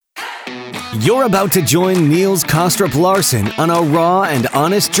You're about to join Niels Kostrup-Larsen on a raw and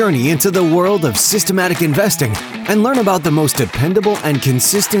honest journey into the world of systematic investing and learn about the most dependable and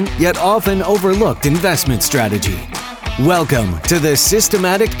consistent yet often overlooked investment strategy. Welcome to the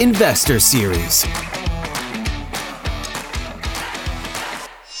Systematic Investor Series.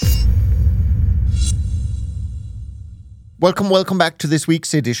 Welcome back to this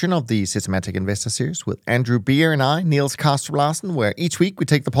week's edition of the Systematic Investor Series with Andrew Beer and I, Niels Kostrup-Larsen, where each week we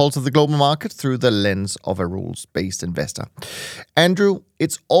take the pulse of the global market through the lens of a rules-based investor. Andrew,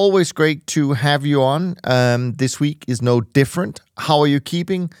 it's always great to have you on. This week is no different. How are you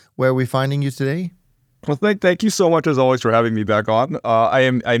keeping? Where are we finding you today? Well, thank you so much, as always, for having me back on.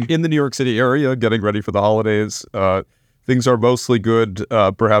 I'm in the New York City area, getting ready for the holidays. Things are mostly good,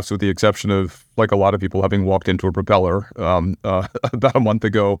 perhaps with the exception of, like a lot of people, having walked into a propeller about a month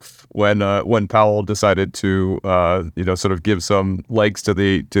ago when Powell decided to sort of give some legs to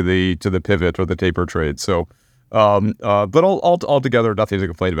the pivot or the taper trade. So, but altogether, nothing to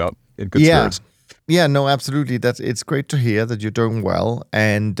complain about. In good spirits. Yeah, no, absolutely. It's great to hear that you're doing well.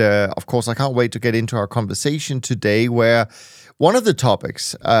 And of course, I can't wait to get into our conversation today, where one of the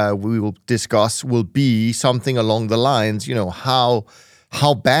topics we will discuss will be something along the lines,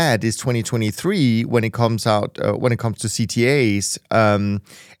 how bad is 2023 when it comes to CTAs?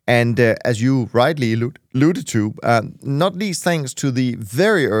 And as you rightly alluded to, not least thanks to the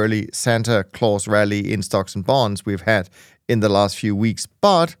very early Santa Claus rally in stocks and bonds we've had in the last few weeks.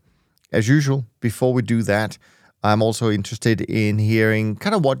 But as usual, before we do that, I'm also interested in hearing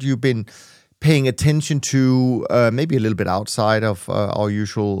kind of what you've been paying attention to, maybe a little bit outside of our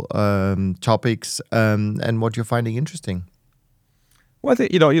usual topics, and what you're finding interesting. Well, I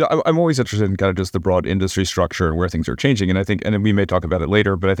think, I'm always interested in kind of just the broad industry structure and where things are changing. And I think, and we may talk about it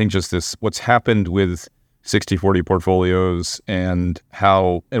later, but I think just what's happened with 60/40 portfolios and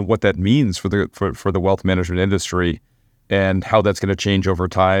what that means for the wealth management industry and how that's going to change over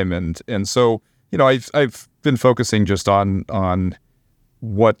time. And so, I've been focusing just on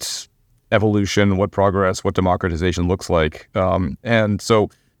what evolution, what progress, what democratization looks like. And so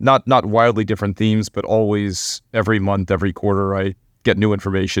not wildly different themes, but always every month, every quarter, I get new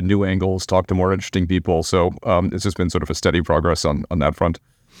information, new angles, talk to more interesting people. So it's just been sort of a steady progress on that front.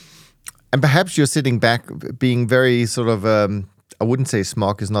 And perhaps you're sitting back being very sort of, I wouldn't say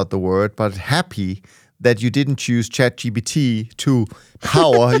smug is not the word, but happy that you didn't choose ChatGPT to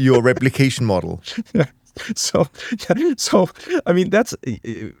power your replication model. Yeah. So I mean, that's,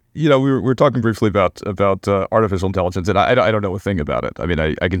 we were talking briefly about artificial intelligence, and I don't know a thing about it. I mean,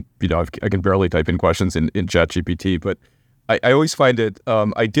 I can barely type in questions in ChatGPT, but I always find it.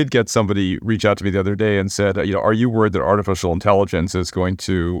 I did get somebody reach out to me the other day and said, are you worried that artificial intelligence is going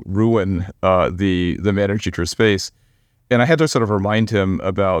to ruin the managed future space? And I had to sort of remind him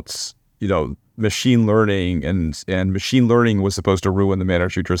about machine learning, and machine learning was supposed to ruin the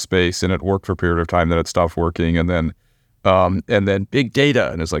managed future space, and it worked for a period of time, then it stopped working, and then big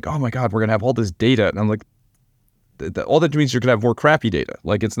data, and it's like, oh my God, we're gonna have all this data, and I'm like, all that means you're gonna have more crappy data.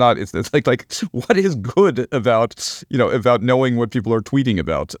 Like it's like what is good about knowing what people are tweeting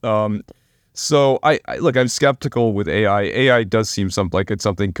about? So I'm skeptical with AI. AI does seem like it's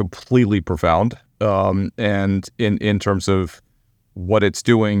something completely profound, and in terms of what it's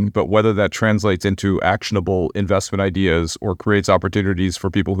doing, but whether that translates into actionable investment ideas or creates opportunities for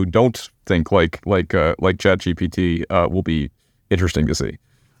people who don't think like ChatGPT will be interesting to see.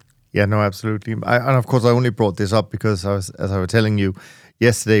 Yeah, no, absolutely. And of course, I only brought this up because as I was telling you,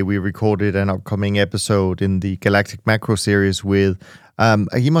 yesterday we recorded an upcoming episode in the Galactic Macro series with,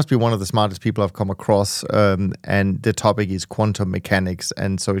 he must be one of the smartest people I've come across, and the topic is quantum mechanics.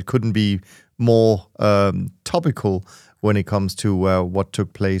 And so it couldn't be more topical when it comes to what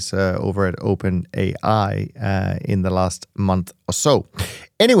took place over at OpenAI in the last month or so.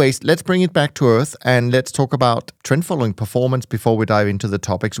 Anyways, let's bring it back to earth and let's talk about trend following performance before we dive into the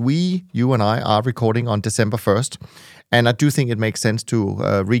topics. You and I are recording on December 1st, and I do think it makes sense to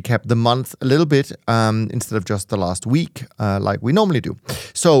recap the month a little bit instead of just the last week like we normally do.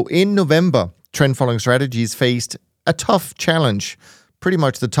 So in November, trend following strategies faced a tough challenge, pretty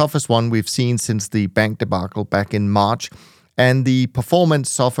much the toughest one we've seen since the bank debacle back in March. And the performance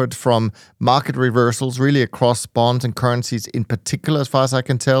suffered from market reversals really across bonds and currencies in particular, as far as I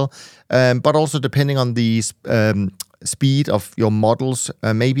can tell, but also depending on the speed of your models,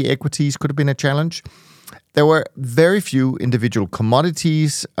 maybe equities could have been a challenge. There were very few individual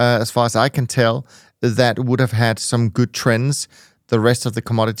commodities, as far as I can tell, that would have had some good trends. The rest of the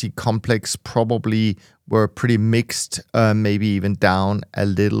commodity complex probably were pretty mixed, maybe even down a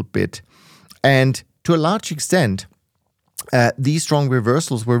little bit. And to a large extent, these strong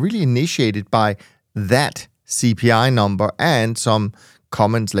reversals were really initiated by that CPI number and some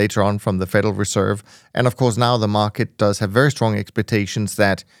comments later on from the Federal Reserve. And of course, now the market does have very strong expectations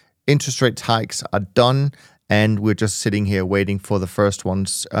that interest rate hikes are done, and we're just sitting here waiting for the first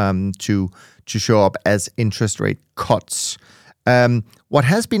ones to show up as interest rate cuts. What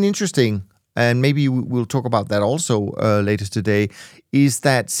has been interesting, and maybe we'll talk about that also later today, is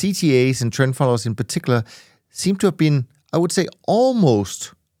that CTAs and trend followers in particular seem to have been, I would say,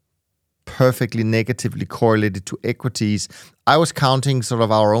 almost perfectly negatively correlated to equities. I was counting sort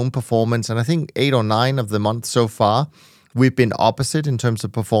of our own performance, and I think 8 or 9 of the month so far, we've been opposite in terms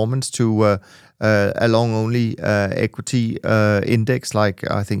of performance to a long-only equity index like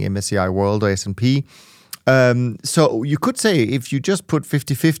I think MSCI World or S&P. So you could say if you just put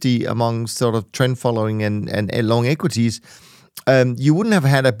 50-50 among sort of trend following and long equities, you wouldn't have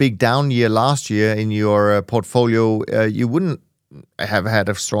had a big down year last year in your portfolio. You wouldn't have had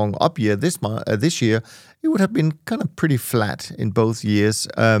a strong up year this year. It would have been kind of pretty flat in both years.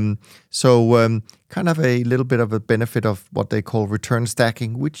 So kind of a little bit of a benefit of what they call return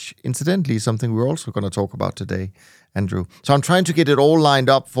stacking, which incidentally is something we're also going to talk about today, Andrew. So I'm trying to get it all lined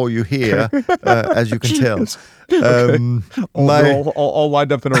up for you here, as you can tell. All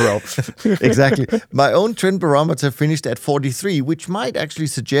lined up in a row. Exactly. My own trend barometer finished at 43, which might actually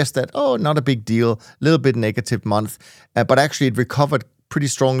suggest that, not a big deal, a little bit negative month, but actually it recovered pretty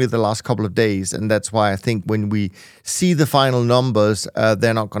strongly the last couple of days. And that's why I think when we see the final numbers,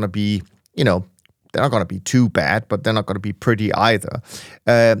 they're not going to be, they're not going to be too bad, but they're not going to be pretty either.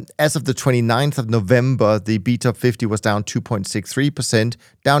 As of the 29th of November, the BTOP 50 was down 2.63%,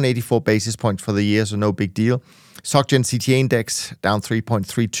 down 84 basis points for the year, so no big deal. SocGen CTA index down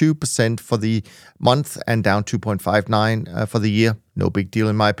 3.32% for the month and down 2.59 for the year. No big deal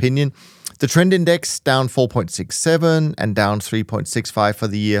in my opinion. The trend index down 4.67 and down 3.65 for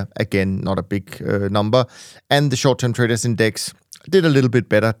the year. Again, not a big number. And the short-term traders index did a little bit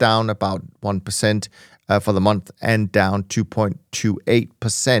better, down about 1% for the month and down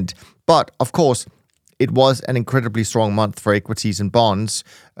 2.28%. But of course, it was an incredibly strong month for equities and bonds.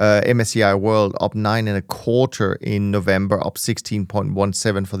 MSCI World up 9.25% in November, up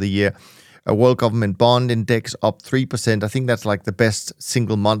 16.17% for the year. A World Government Bond Index up 3%. I think that's like the best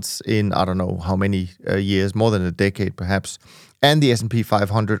single months in, I don't know how many years, more than a decade perhaps. And the S&P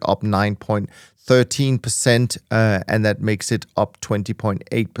 500 up 9.13%, and that makes it up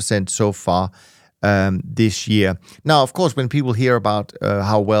 20.8% so far this year. Now, of course, when people hear about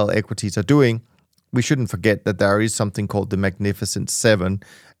how well equities are doing, we shouldn't forget that there is something called the Magnificent Seven.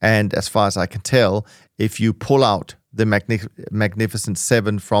 And as far as I can tell, if you pull out the Magnificent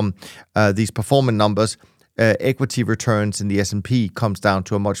Seven from these performance numbers, equity returns in the S&P comes down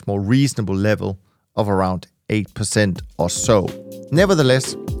to a much more reasonable level of around 8% or so.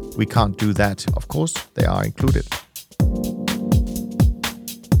 Nevertheless, we can't do that. Of course, they are included.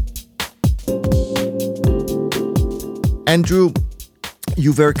 Andrew,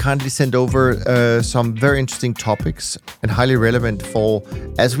 you very kindly sent over some very interesting topics and highly relevant for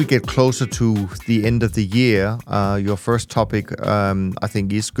as we get closer to the end of the year. Your first topic, I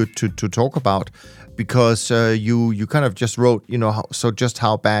think, is good to talk about because you kind of just wrote, just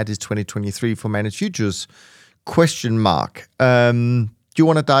how bad is 2023 for managed futures? ? Do you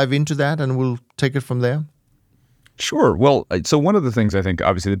want to dive into that and we'll take it from there? Sure. Well, so one of the things I think,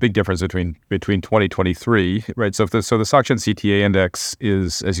 obviously, the big difference between 2023, right? So the SocGen CTA index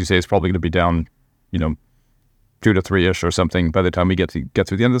is, as you say, is probably going to be down, 2 to 3-ish or something by the time we get through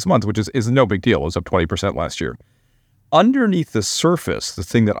the end of this month, which is no big deal. It was up 20% last year. Underneath the surface, the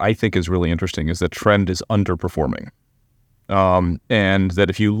thing that I think is really interesting is that trend is underperforming, and that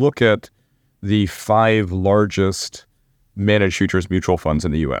if you look at the 5 largest managed futures mutual funds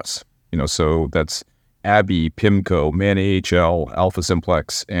in the U.S., so that's Abbey, PIMCO, Man AHL, Alpha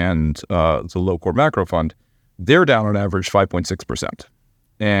Simplex, and the Low Core Macro Fund, they're down on average 5.6%.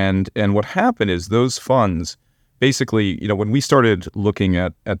 And what happened is those funds, basically, when we started looking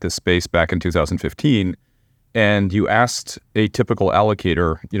at this space back in 2015, and you asked a typical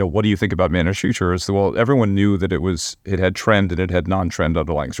allocator, what do you think about managed futures? Well, everyone knew that it had trend and it had non-trend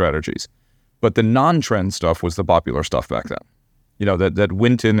underlying strategies. But the non-trend stuff was the popular stuff back then. That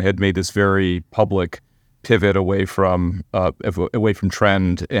Winton had made this very public pivot away from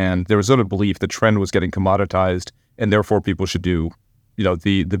trend, and there was sort of belief that trend was getting commoditized, and therefore people should do,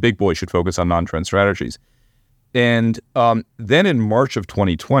 the big boys should focus on non-trend strategies. And then in March of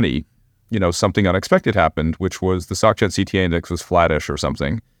 2020, something unexpected happened, which was the SocGen CTA index was flattish or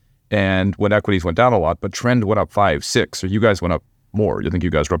something, and when equities went down a lot, but trend went up 5, 6, or you guys went up more. You think you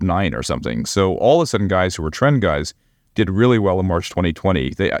guys were up 9 or something. So all of a sudden, guys who were trend guys did really well in March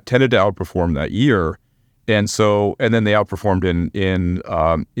 2020. They tended to outperform that year, and then they outperformed in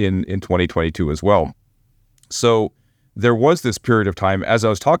 2022 as well. So there was this period of time, as I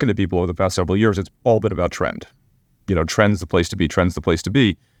was talking to people over the past several years, it's all been about trend. Trend's the place to be, trend's the place to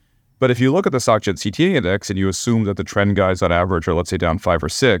be. But if you look at the SocGen CTA index and you assume that the trend guys on average are, let's say, down 5 or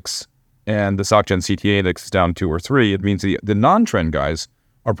 6, and the SocGen CTA index is down 2 or 3, it means the non-trend guys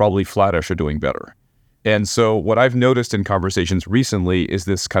are probably flattish or doing better. And so what I've noticed in conversations recently is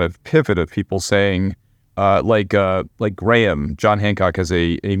this kind of pivot of people saying, like Graham, John Hancock has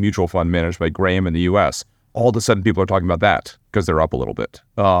a mutual fund managed by Graham in the U.S. All of a sudden, people are talking about that because they're up a little bit.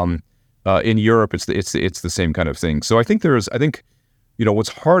 In Europe, it's the same kind of thing. So I think what's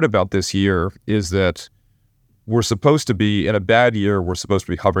hard about this year is that we're supposed to be in a bad year. We're supposed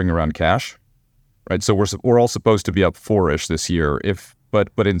to be hovering around cash, right? So we're all supposed to be up 4-ish this year.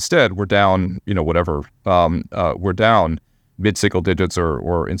 But instead we're down, we're down mid-single digits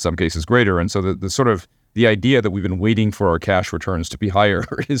or in some cases greater. And so the sort of the idea that we've been waiting for our cash returns to be higher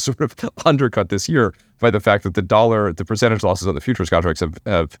is sort of undercut this year by the fact that the percentage losses on the futures contracts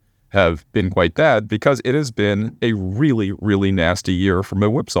have been quite bad because it has been a really, really nasty year from a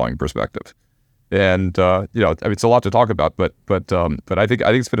whipsawing perspective. And it's a lot to talk about, but I think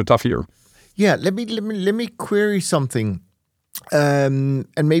it's been a tough year. Yeah, let me query something, and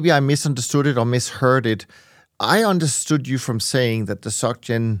maybe I misunderstood it or misheard it. I understood you from saying that the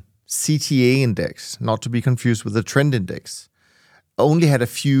SocGen CTA index, not to be confused with the trend index, only had a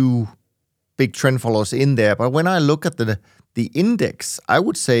few big trend followers in there. But when I look at the index, I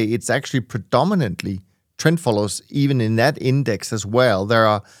would say it's actually predominantly trend follows, even in that index as well. There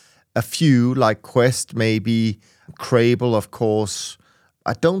are a few like Quest, maybe Crable, of course.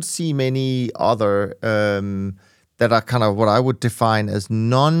 I don't see many other that are kind of what I would define as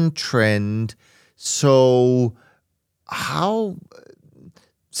non-trend. So how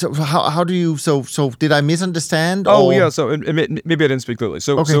do you? So did I misunderstand? Yeah. So maybe I didn't speak clearly.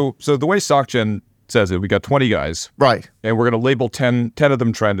 So the way SocGen says it, we got 20 guys, right? And we're going to label 10 of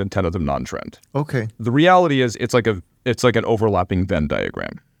them trend and 10 of them non-trend. Okay. The reality is, it's like an overlapping Venn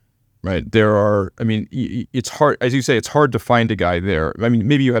diagram, right? It's hard, as you say, it's hard to find a guy there. I mean,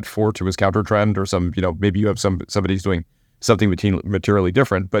 maybe you had 4 to his counter trend, or maybe you have somebody's doing something materially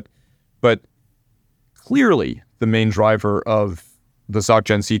different, but clearly the main driver of the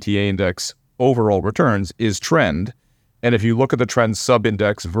SocGen CTA index overall returns is trend. And if you look at the trend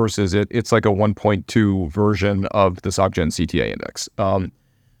sub-index versus it's like a 1.2 version of the SocGen CTA index.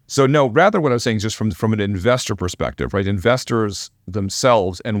 So no, rather what I was saying is just from an investor perspective, right? Investors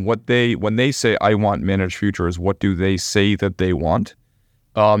themselves and when they say, I want managed futures, what do they say that they want?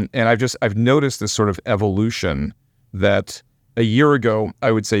 And I've noticed this sort of evolution that a year ago,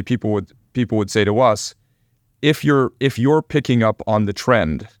 I would say people would say to us, if you're picking up on the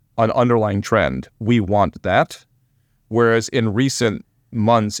trend, on underlying trend, we want that. Whereas in recent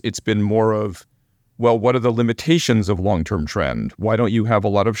months, it's been more of, well, what are the limitations of long-term trend? Why don't you have a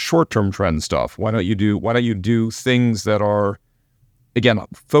lot of short-term trend stuff? Why don't you do things that are, again,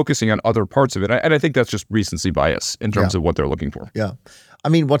 focusing on other parts of it? And I think that's just recency bias in terms of what they're looking for. Yeah. I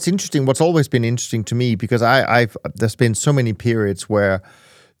mean, what's always been interesting to me, because there's been so many periods where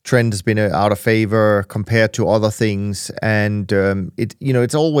trend has been out of favor compared to other things, and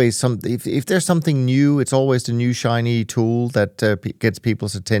it's always if there's something new, it's always the new shiny tool that gets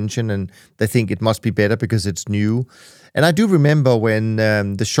people's attention, and they think it must be better because it's new. And I do remember when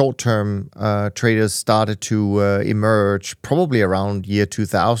the short-term traders started to emerge, probably around year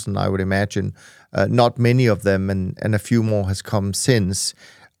 2000, I would imagine. Not many of them, and a few more has come since.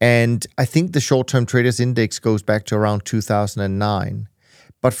 And I think the short-term traders index goes back to around 2009.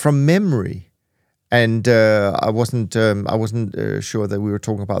 But from memory, and I wasn't sure that we were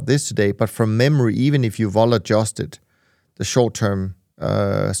talking about this today, but from memory, even if you vol adjusted, the short-term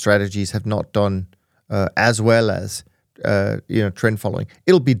strategies have not done as well as trend following.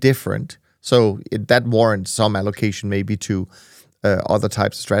 It'll be different, so that warrants some allocation maybe to other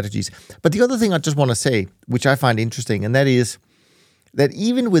types of strategies. But the other thing I just want to say, which I find interesting, and that is that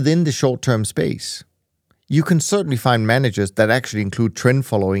even within the short-term space, you can certainly find managers that actually include trend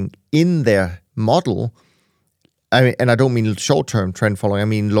following in their model. I mean, and I don't mean short-term trend following, I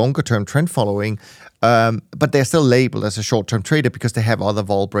mean longer-term trend following, but they're still labeled as a short-term trader because they have other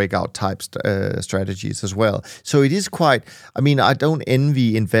vol breakout type strategies as well. So it is quite, I don't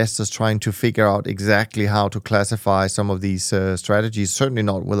envy investors trying to figure out exactly how to classify some of these strategies, certainly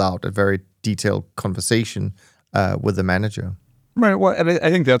not without a very detailed conversation with the manager. Right. Well, and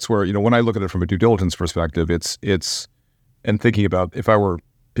I think that's where, when I look at it from a due diligence perspective, it's and thinking about if I were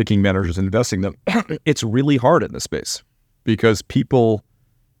picking managers and investing them, it's really hard in this space because people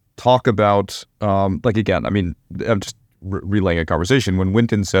talk about, again, I mean, I'm just relaying a conversation. When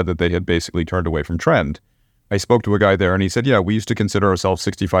Winton said that they had basically turned away from trend, I spoke to a guy there and he said, yeah, we used to consider ourselves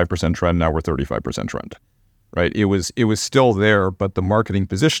 65% trend. Now we're 35% trend, right? It was still there, but the marketing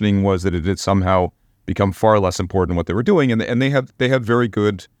positioning was that it had somehow become far less important what they were doing. And they had very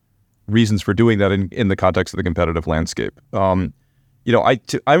good reasons for doing that in the context of the competitive landscape. I'm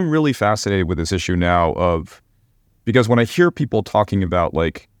really fascinated with this issue now because when I hear people talking about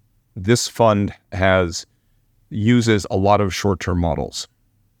like this fund uses a lot of short-term models.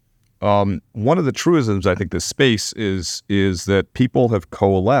 One of the truisms I think this space is that people have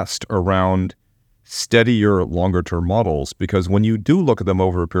coalesced around steadier, longer-term models because when you do look at them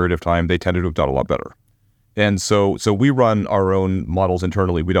over a period of time, they tend to have done a lot better. And so we run our own models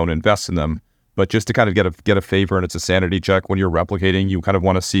internally. We don't invest in them, but just to kind of get a favor, and it's a sanity check when you're replicating, you kind of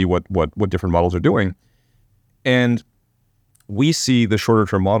want to see what different models are doing. And we see the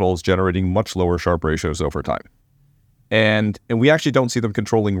shorter-term models generating much lower Sharpe ratios over time. And we actually don't see them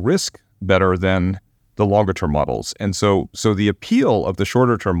controlling risk better than the longer-term models. And so the appeal of the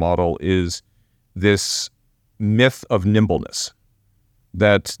shorter-term model is this myth of nimbleness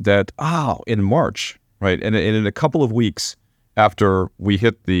that in March, right, and in a couple of weeks after we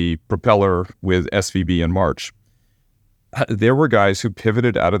hit the propeller with SVB in March, there were guys who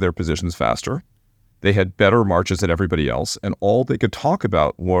pivoted out of their positions faster. They had better marches than everybody else, and all they could talk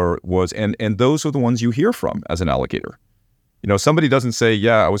about was those are the ones you hear from as an allocator. Somebody doesn't say,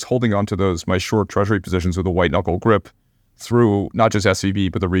 yeah, I was holding on to my short treasury positions with a white knuckle grip through not just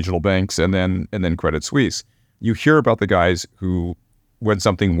SVB, but the regional banks and then Credit Suisse. You hear about the guys when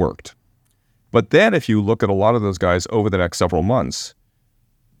something worked. But then if you look at a lot of those guys over the next several months,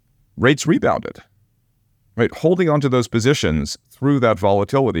 rates rebounded, right? Holding onto those positions through that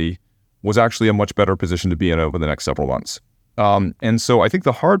volatility was actually a much better position to be in over the next several months. And so I think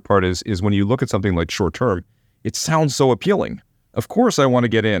the hard part is when you look at something like short term, it sounds so appealing. Of course, I want to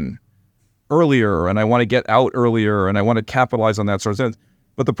get in earlier and I want to get out earlier and I want to capitalize on that sort of thing.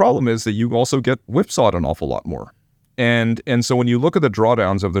 But the problem is that you also get whipsawed an awful lot more. And so when you look at the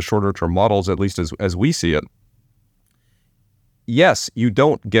drawdowns of the shorter term models, at least as we see it, yes, you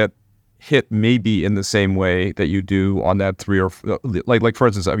don't get hit maybe in the same way that you do on that like for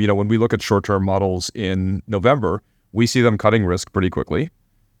instance, when we look at short-term models in November, we see them cutting risk pretty quickly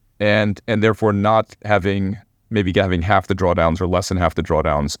and therefore not having half the drawdowns or less than half the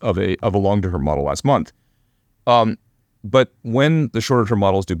drawdowns of a long-term model last month. But when the shorter-term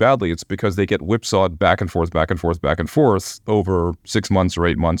models do badly, it's because they get whipsawed back and forth over 6 months or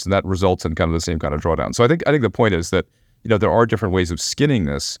 8 months, and that results in kind of the same kind of drawdown. So I think the point is that there are different ways of skinning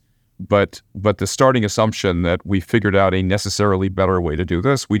this. But the starting assumption that we figured out a necessarily better way to do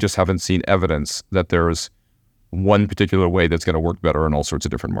this, we just haven't seen evidence that there's one particular way that's going to work better in all sorts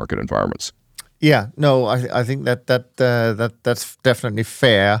of different market environments. Yeah, no, I think that's definitely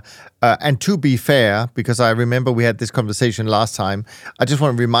fair. And to be fair, because I remember we had this conversation last time, I just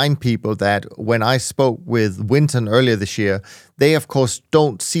want to remind people that when I spoke with Winton earlier this year, they of course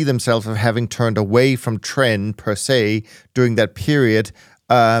don't see themselves as having turned away from trend per se during that period.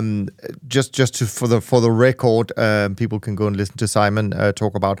 For the record, people can go and listen to Simon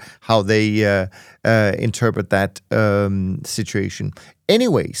talk about how they interpret that situation.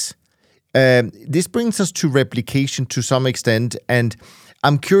 Anyways, this brings us to replication to some extent, and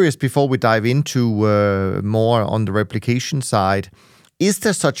I'm curious before we dive into more on the replication side. Is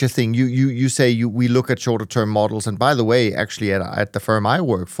there such a thing? You say we look at shorter term models, and by the way, actually at the firm I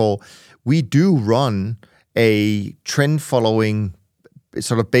work for, we do run a trend following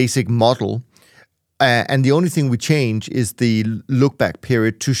sort of basic model, and the only thing we change is the look back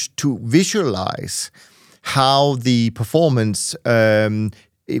period to visualize how the performance,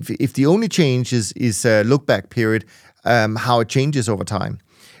 if the only change is look back period, how it changes over time,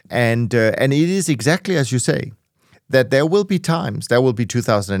 and it is exactly as you say, that there will be times, there will be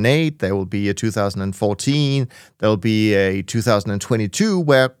 2008, there will be a 2014, there will be a 2022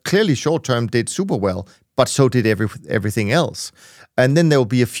 where clearly short term did super well, but so did everything else. And then there will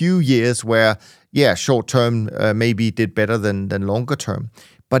be a few years where, short term maybe did better than longer term,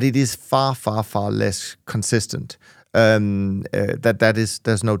 but it is far, far, far less consistent.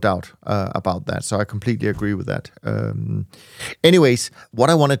 There's no doubt about that. So I completely agree with that. Anyways, what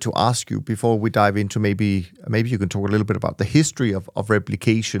I wanted to ask you before we dive into maybe you can talk a little bit about the history of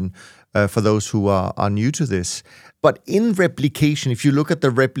replication for those who are new to this. But in replication, if you look at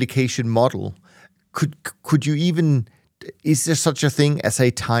the replication model, could you even is there such a thing as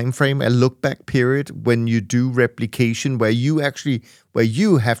a time frame, a look back period when you do replication where you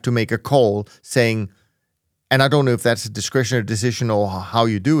have to make a call saying, and I don't know if that's a discretionary decision or how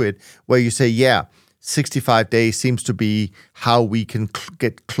you do it, where you say, yeah, 65 days seems to be how we can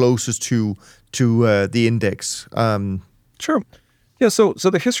get closest to the index. Sure. Yeah, so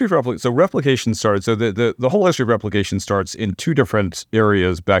the history of replication started. So the whole history of replication starts in two different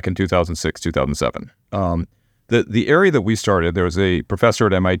areas back in 2006, 2007. The area that we started, there was a professor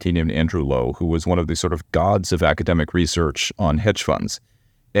at MIT named Andrew Lo, who was one of the sort of gods of academic research on hedge funds.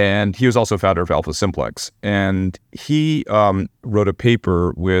 And he was also founder of Alpha Simplex. And he wrote a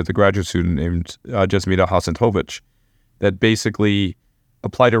paper with a graduate student named Jasmina Hasantovic that basically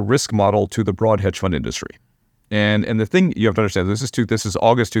applied a risk model to the broad hedge fund industry. And the thing you have to understand, this is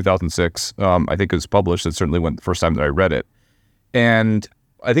August 2006. I think it was published. It certainly went the first time that I read it. And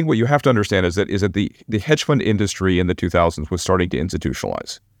I think what you have to understand is that the hedge fund industry in the 2000s was starting to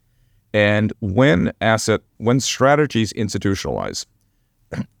institutionalize. And when strategies institutionalize,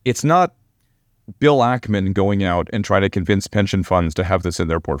 it's not Bill Ackman going out and trying to convince pension funds to have this in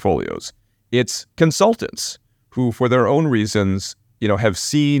their portfolios. It's consultants who, for their own reasons, have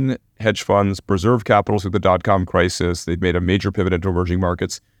seen hedge funds preserve capital through the dot-com crisis. They've made a major pivot into emerging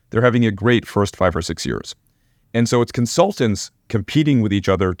markets. They're having a great first 5 or 6 years. And so it's consultants competing with each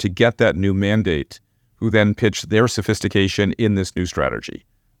other to get that new mandate, who then pitch their sophistication in this new strategy.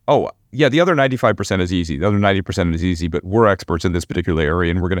 Oh, yeah, the other 95% is easy. The other 90% is easy, but we're experts in this particular area,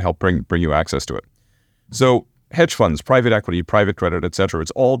 and we're going to help bring you access to it. So hedge funds, private equity, private credit, et cetera,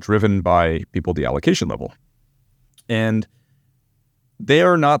 it's all driven by people at the allocation level. And they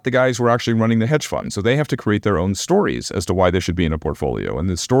are not the guys who are actually running the hedge fund. So they have to create their own stories as to why they should be in a portfolio. And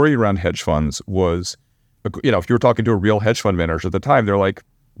the story around hedge funds was, if you were talking to a real hedge fund manager at the time, they're like,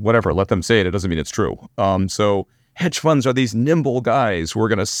 whatever, let them say it. It doesn't mean it's true. So hedge funds are these nimble guys who are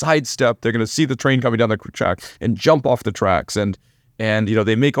going to sidestep. They're going to see the train coming down the track and jump off the tracks. And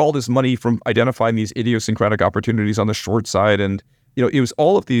they make all this money from identifying these idiosyncratic opportunities on the short side. And, it was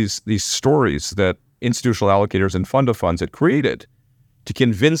all of these stories that institutional allocators and fund of funds had created to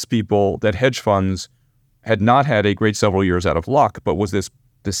convince people that hedge funds had not had a great several years out of luck, but was this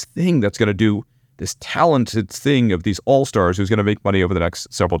thing that's going to do this talented thing of these all-stars who's going to make money over the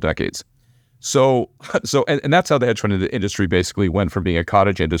next several decades. So that's how the hedge fund industry basically went from being a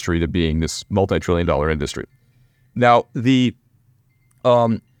cottage industry to being this multi-trillion-dollar industry. Now, the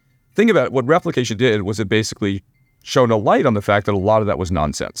thing about it, what replication did was it basically shone a light on the fact that a lot of that was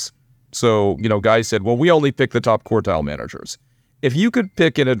nonsense. So, guys said, well, we only pick the top quartile managers. If you could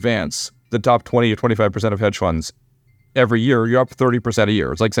pick in advance the top 20 or 25% of hedge funds every year, you're up 30% a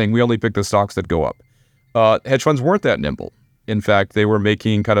year. It's like saying we only pick the stocks that go up. Hedge funds weren't that nimble. In fact, they were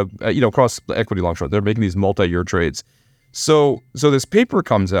making kind of, across the equity long short, they're making these multi-year trades. So this paper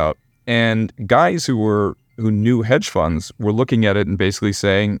comes out, and guys who knew hedge funds were looking at it and basically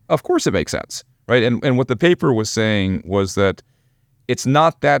saying, of course it makes sense, right? And what the paper was saying was that it's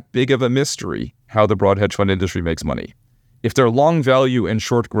not that big of a mystery how the broad hedge fund industry makes money. If they're long value and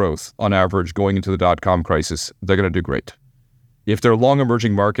short growth on average going into the dot-com crisis, they're going to do great. If they're long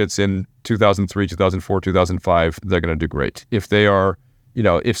emerging markets in 2003, 2004, 2005, they're going to do great. If they are,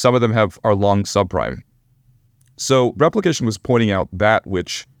 if some of them are long subprime. So replication was pointing out that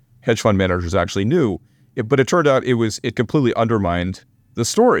which hedge fund managers actually knew, but it turned out it completely undermined the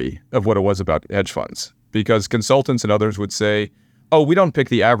story of what it was about hedge funds, because consultants and others would say, oh, we don't pick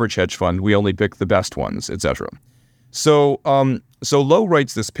the average hedge fund, we only pick the best ones, etc. So Lowe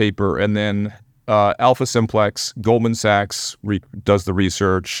writes this paper, and then Alpha Simplex, Goldman Sachs does the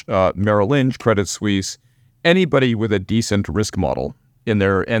research, Merrill Lynch, Credit Suisse, anybody with a decent risk model in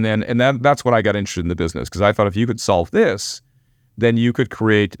there, that's when I got interested in the business, because I thought if you could solve this, then you could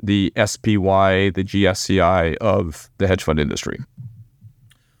create the SPY, the GSCI of the hedge fund industry.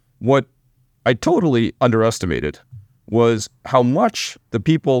 What I totally underestimated was how much the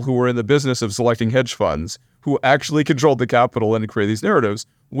people who were in the business of selecting hedge funds, who actually controlled the capital and created these narratives,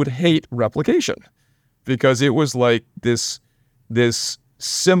 would hate replication, because it was like this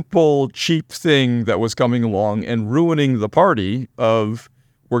simple, cheap thing that was coming along and ruining the party of,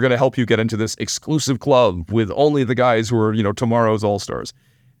 we're going to help you get into this exclusive club with only the guys who are, tomorrow's all-stars.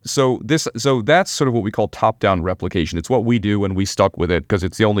 So that's sort of what we call top-down replication. It's what we do, and we stuck with it because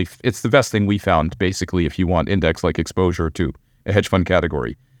it's the best thing we found, basically, if you want index-like exposure to a hedge fund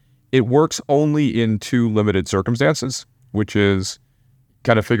category. It works only in two limited circumstances, which is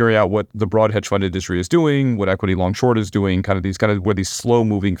kind of figuring out what the broad hedge fund industry is doing, what equity long short is doing, where these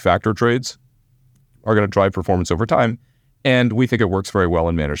slow-moving factor trades are going to drive performance over time. And we think it works very well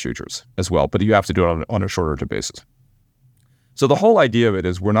in managed futures as well, but you have to do it on a shorter term basis. So the whole idea of it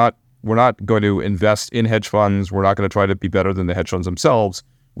is we're not going to invest in hedge funds. We're not going to try to be better than the hedge funds themselves.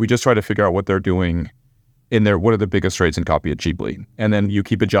 We just try to figure out what they're doing in there. What are the biggest trades and copy it cheaply? And then you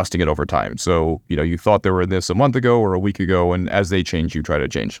keep adjusting it over time. So, you thought they were in this a month ago or a week ago, and as they change, you try to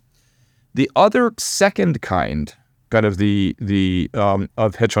change. The other second kind of the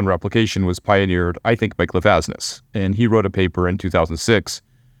of hedge fund replication was pioneered, I think, by Cliff Asness. And he wrote a paper in 2006,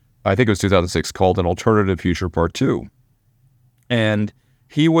 I think it was 2006, called An Alternative Future Part 2. And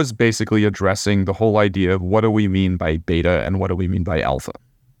he was basically addressing the whole idea of what do we mean by beta and what do we mean by alpha.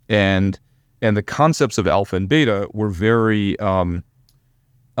 And the concepts of alpha and beta were very, among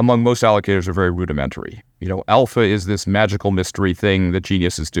most allocators, are very rudimentary. Alpha is this magical mystery thing that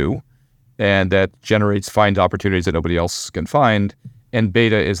geniuses do, and that finds opportunities that nobody else can find. And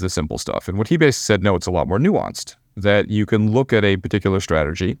beta is the simple stuff. And what he basically said, no, it's a lot more nuanced, that you can look at a particular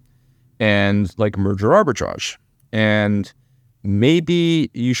strategy and like merger arbitrage. And maybe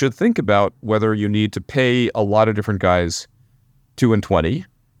you should think about whether you need to pay a lot of different guys 2 and 20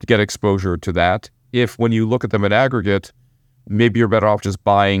 to get exposure to that. If when you look at them in aggregate, maybe you're better off just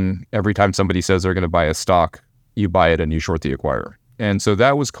buying every time somebody says they're going to buy a stock, you buy it and you short the acquirer. And so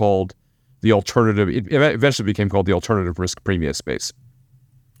that was called the alternative. It eventually became called the alternative risk premium space.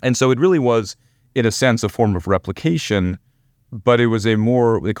 And so it really was, in a sense, a form of replication, but it was they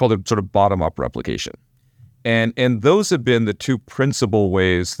called it sort of bottom-up replication. And those have been the two principal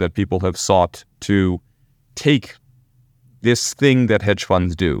ways that people have sought to take this thing that hedge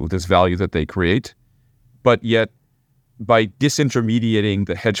funds do, this value that they create, but yet by disintermediating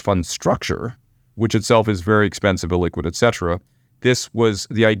the hedge fund structure, which itself is very expensive, illiquid, etc.,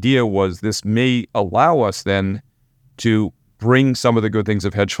 the idea was this may allow us then to bring some of the good things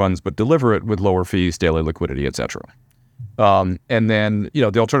of hedge funds, but deliver it with lower fees, daily liquidity, etc. And then,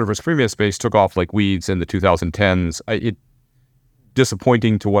 the alternative risk premium space took off like weeds in the 2010s.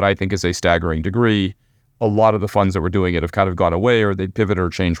 Disappointing to what I think is a staggering degree. A lot of the funds that were doing it have kind of gone away, or they pivot or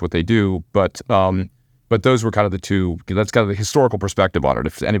change what they do. But those were kind of the two. That's kind of the historical perspective on it.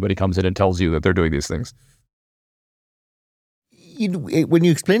 If anybody comes in and tells you that they're doing these things. When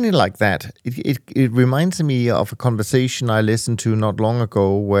you explain it like that, it reminds me of a conversation I listened to not long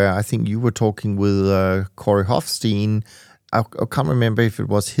ago where I think you were talking with Corey Hofstein. I can't remember if it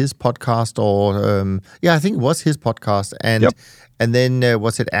was his podcast or I think it was his podcast. And yep. And then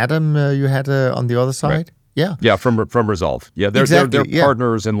was it Adam you had on the other side? Right. Yeah, from Resolve. Yeah, they're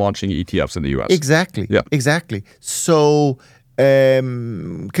partners in launching ETFs in the US. Exactly. Yeah, exactly. So.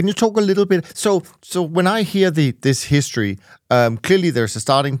 Can you talk a little bit? So when I hear this history, clearly there's a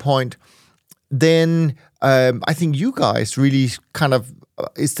starting point. Then I think you guys really kind of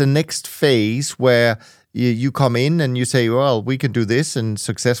it's the next phase where you come in and you say, well, we can do this, and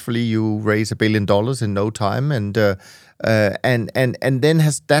successfully you raise $1 billion in no time, and then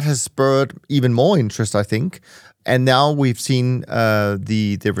that has spurred even more interest, I think. And now we've seen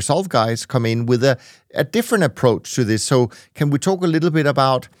the Resolve guys come in with a different approach to this. So can we talk a little bit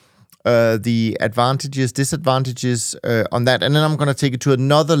about the advantages, disadvantages on that? And then I'm going to take it to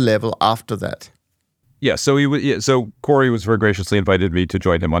another level after that. Yeah. So Corey was very graciously invited me to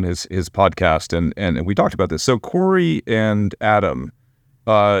join him on his podcast, and we talked about this. So Corey and Adam,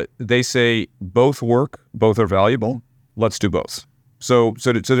 they say both work, both are valuable. Let's do both. So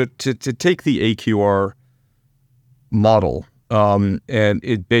to take the AQR model, and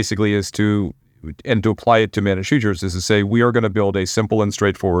it basically is to apply it to managed futures is to say we are going to build a simple and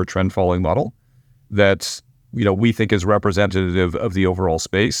straightforward trend following model that we think is representative of the overall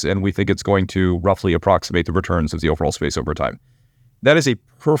space, and we think it's going to roughly approximate the returns of the overall space over time. That is a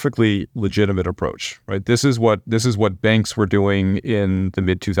perfectly legitimate approach, right? This is what banks were doing in the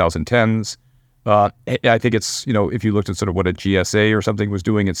mid 2010s. I think it's if you looked at sort of what a GSA or something was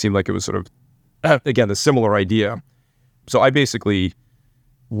doing, it seemed like it was sort of again a similar idea. So I basically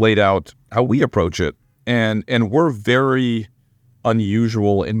laid out how we approach it, and we're very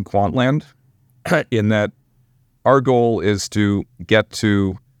unusual in quant land in that our goal is to get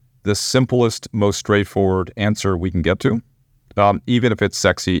to the simplest, most straightforward answer we can get to, even if it's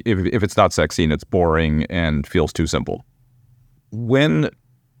sexy, if it's not sexy and it's boring and feels too simple. When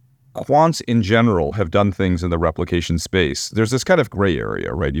quants in general have done things in the replication space, there's this kind of gray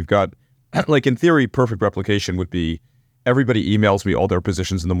area, right? You've got, like in theory, perfect replication would be everybody emails me all their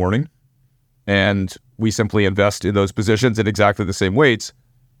positions in the morning, and we simply invest in those positions in exactly the same weights,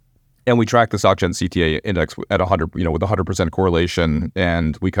 and we track the SocGen CTA index at 100, with 100% correlation,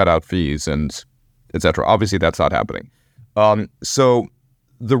 and we cut out fees and et cetera. Obviously, that's not happening. So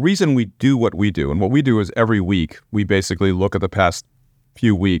the reason we do what we do, and what we do is every week we basically look at the past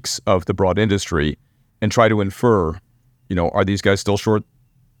few weeks of the broad industry and try to infer, are these guys still short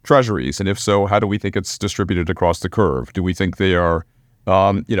treasuries? And if so, how do we think it's distributed across the curve? Do we think they are,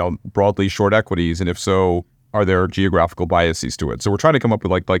 broadly short equities? And if so, are there geographical biases to it? So we're trying to come up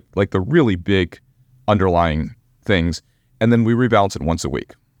with like the really big underlying things, and then we rebalance it once a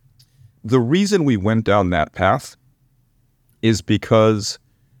week. The reason we went down that path is because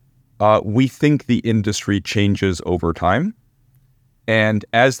we think the industry changes over time. And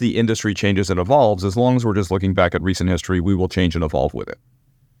as the industry changes and evolves, as long as we're just looking back at recent history, we will change and evolve with it.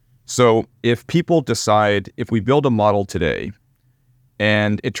 So if people decide, if we build a model today,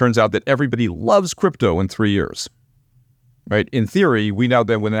 and it turns out that everybody loves crypto in 3 years, right? In theory, we now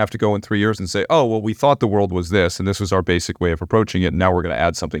then would have to go in 3 years and say, oh, well, we thought the world was this, and this was our basic way of approaching it, and now we're going to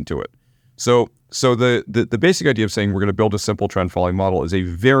add something to it. So the basic idea of saying we're going to build a simple trend following model is a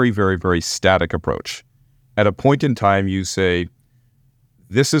very, very, very static approach. At a point in time, you say,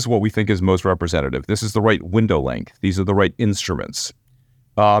 this is what we think is most representative. This is the right window length. These are the right instruments.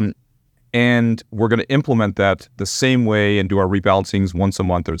 And we're going to implement that the same way and do our rebalancings once a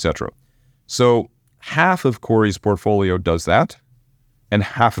month, et cetera. So half of Corey's portfolio does that, and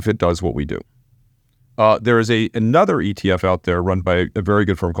half of it does what we do. There is another ETF out there run by a very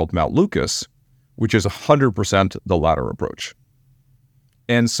good firm called Mount Lucas, which is 100% the latter approach.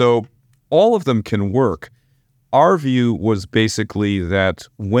 And so all of them can work. Our view was basically that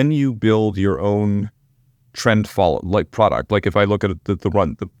when you build your own trend follow product, like if I look at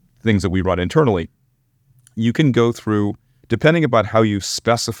the things that we run internally, you can go through, depending about how you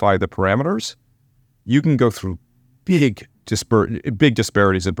specify the parameters, you can go through big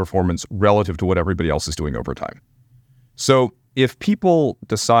disparities in performance relative to what everybody else is doing over time. So if people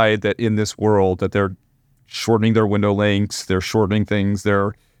decide that in this world that they're shortening their window lengths, they're shortening things,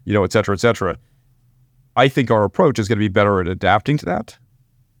 they're, et cetera, I think our approach is going to be better at adapting to that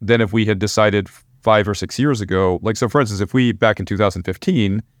than if we had decided 5 or 6 years ago. Like, so for instance, if we back in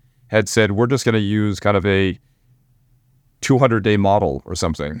 2015 had said, we're just going to use kind of a 200-day model or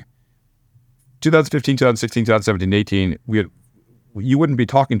something, 2015, 2016, 2017, 18, you wouldn't be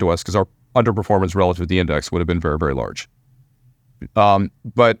talking to us because our underperformance relative to the index would have been very, very large.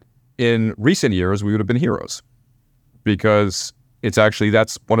 But in recent years, we would have been heroes because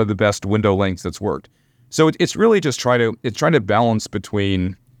that's one of the best window lengths that's worked. So it's really just trying to balance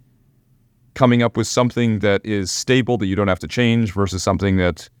between coming up with something that is stable that you don't have to change versus something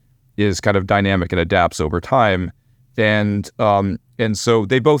that is kind of dynamic and adapts over time. And so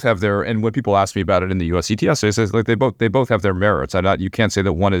they both have their, and when people ask me about it in the US ETS, I say like they both have their merits. You can't say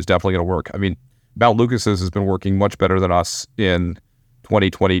that one is definitely going to work. I mean, Mount Lucas's has been working much better than us in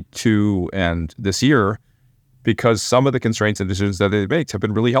 2022 and this year because some of the constraints and decisions that they make have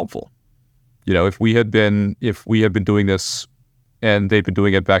been really helpful. If we had been doing this and they've been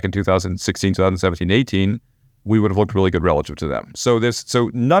doing it back in 2016, 2017, 18, we would have looked really good relative to them. So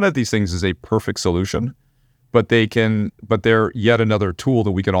none of these things is a perfect solution, but they're yet another tool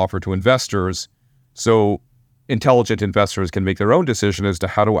that we can offer to investors. So intelligent investors can make their own decision as to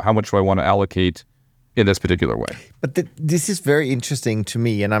how much do I want to allocate in this particular way. But this is very interesting to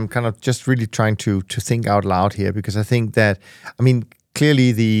me, and I'm kind of just really trying to think out loud here because I think that,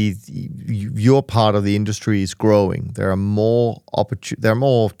 clearly your part of the industry is growing. There are more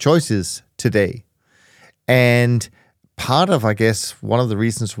choices today. And part of, I guess, one of the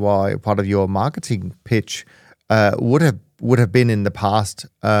reasons why part of your marketing pitch would have been in the past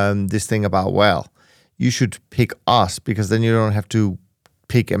this thing about, well, you should pick us because then you don't have to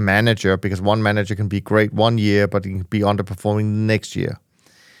pick a manager because one manager can be great one year, but he can be underperforming the next year.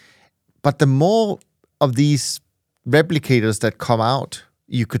 But the more of these replicators that come out,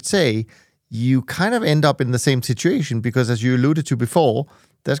 you could say, you kind of end up in the same situation because as you alluded to before,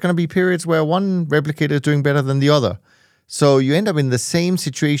 there's going to be periods where one replicator is doing better than the other. So you end up in the same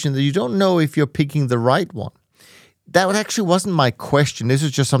situation that you don't know if you're picking the right one. That actually wasn't my question. This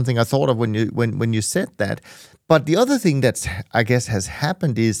is just something I thought of when you said that. But the other thing that's, I guess, has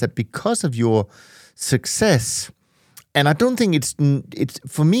happened is that because of your success, and I don't think it's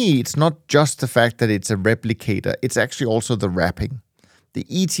for me, it's not just the fact that it's a replicator. It's actually also the wrapping. The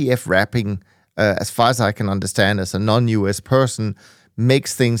ETF wrapping, as far as I can understand as a non-US person,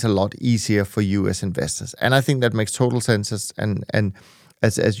 makes things a lot easier for US investors. And I think that makes total sense. And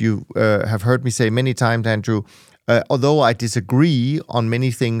as you have heard me say many times, Andrew, although I disagree on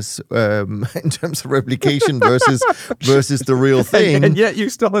many things in terms of replication versus the real thing, and yet you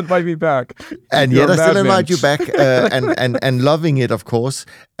still invite me back, and yet I still invite you back, and loving it, of course.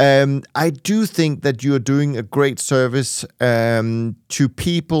 I do think that you are doing a great service to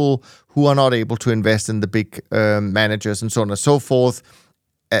people who are not able to invest in the big managers and so on and so forth,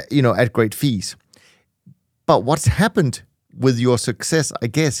 at great fees. But what's happened with your success, I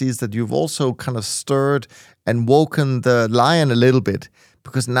guess, is that you've also kind of stirred and woken the lion a little bit,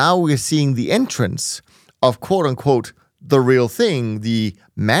 because now we're seeing the entrance of quote unquote the real thing, the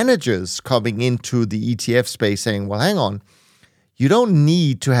managers coming into the ETF space saying, well, hang on, you don't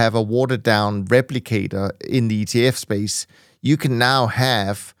need to have a watered down replicator in the ETF space. You can now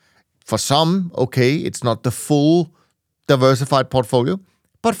have, for some, okay, it's not the full diversified portfolio,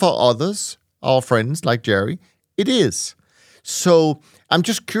 but for others, our friends like Jerry, it is. So I'm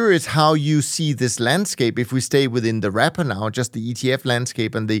just curious how you see this landscape, if we stay within the wrapper now, just the ETF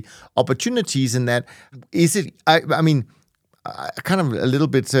landscape and the opportunities in that. Is it, I mean, I kind of a little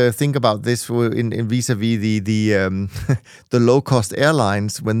bit think about this in vis-a-vis the the low-cost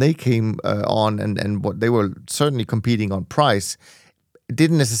airlines when they came on and what they were certainly competing on price. It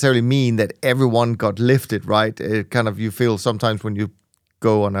didn't necessarily mean that everyone got lifted, right? It kind of, you feel sometimes when you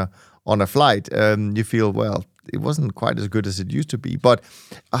go on a flight, you feel, well, it wasn't quite as good as it used to be. But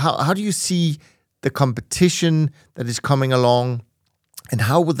how do you see the competition that is coming along, and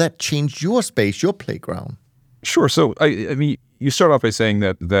how will that change your space, your playground? Sure. So, I mean, you start off by saying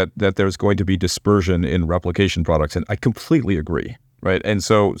that there's going to be dispersion in replication products, and I completely agree, right? And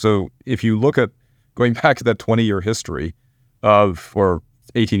so if you look at going back to that 20-year history or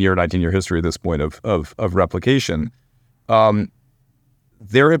 18-year, 19-year history at this point of replication,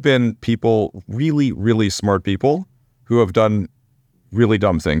 there have been people, really, really smart people, who have done really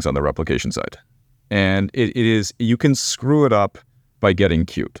dumb things on the replication side. And it is, you can screw it up by getting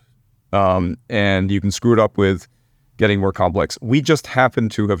cute. And you can screw it up with getting more complex. We just happen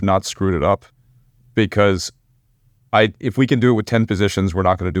to have not screwed it up because if we can do it with 10 positions, we're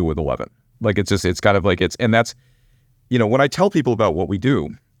not going to do it with 11. Like, it's kind of like and that's, when I tell people about what we do,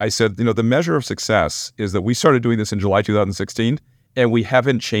 I said, the measure of success is that we started doing this in July 2016, and we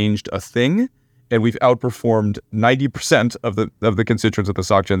haven't changed a thing, and we've outperformed 90% of the constituents of the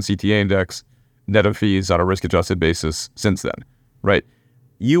SocGen CTA index net of fees on a risk-adjusted basis since then, right?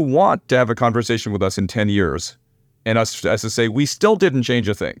 You want to have a conversation with us in 10 years and us to say, we still didn't change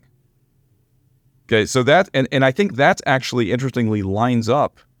a thing. Okay, so that, and I think that actually interestingly lines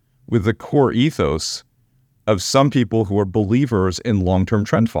up with the core ethos of some people who are believers in long-term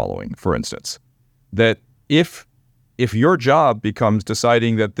trend following, for instance. That if your job becomes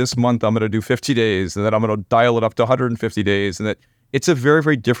deciding that this month I'm going to do 50 days and that I'm going to dial it up to 150 days, and that it's a very,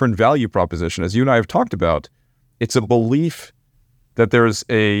 very different value proposition. As you and I have talked about, it's a belief that there's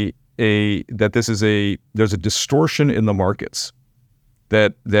a distortion in the markets,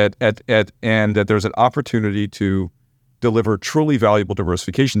 and that there's an opportunity to deliver truly valuable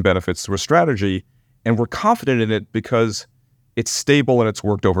diversification benefits through a strategy, and we're confident in it because it's stable and it's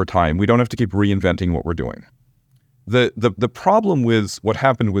worked over time. We don't have to keep reinventing what we're doing. The problem with what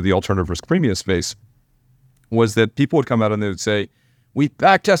happened with the alternative risk premium space was that people would come out and they would say, we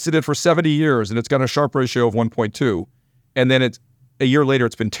back tested it for 70 years and it's got a Sharpe ratio of 1.2, and then a year later,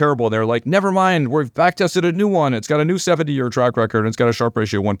 it's been terrible. And they're like, never mind, we've backtested a new one. It's got a new 70-year track record, and it's got a Sharpe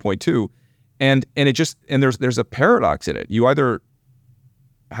ratio of 1.2. And there's a paradox in it.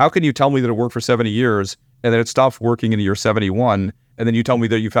 How can you tell me that it worked for 70 years and then it stops working in year 71, and then you tell me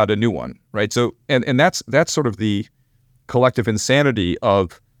that you found a new one, right? So, and that's sort of the collective insanity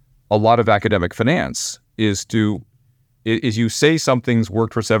of a lot of academic finance is you say something's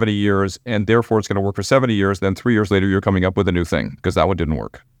worked for 70 years and therefore it's going to work for 70 years. Then 3 years later, you're coming up with a new thing because that one didn't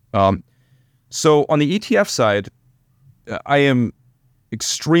work. So on the ETF side, I am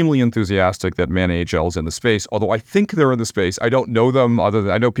extremely enthusiastic that Man AHL is in the space, although I think they're in the space. I don't know them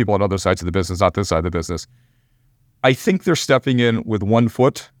I know people on other sides of the business, not this side of the business. I think they're stepping in with 1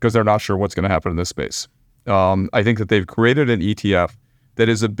 foot because they're not sure what's going to happen in this space. I think that they've created an ETF that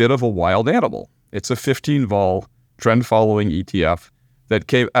is a bit of a wild animal. It's a 15-vol trend-following ETF that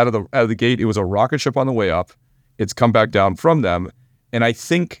came out of the gate. It was a rocket ship on the way up. It's come back down from them. And I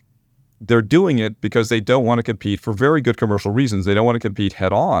think they're doing it because they don't want to compete for very good commercial reasons. They don't want to compete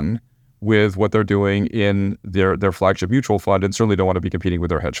head-on with what they're doing in their flagship mutual fund, and certainly don't want to be competing with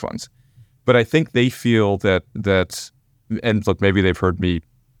their hedge funds. But I think they feel that, and look, maybe they've heard me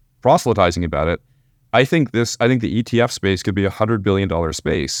proselytizing about it. I think the ETF space could be $100 billion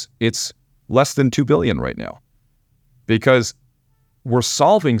space. It's less than $2 billion right now, because we're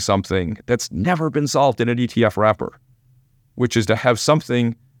solving something that's never been solved in an ETF wrapper, which is to have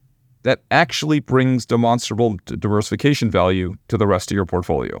something that actually brings demonstrable diversification value to the rest of your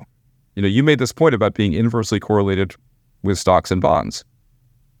portfolio. You made this point about being inversely correlated with stocks and bonds.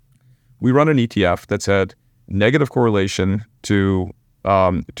 We run an ETF that's had negative correlation to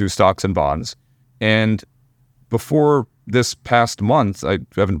stocks and bonds. And before this past month, I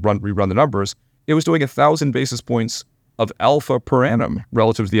haven't rerun the numbers, it was doing 1,000 basis points of alpha per annum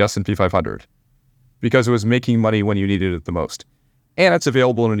relative to the S&P 500 because it was making money when you needed it the most. And it's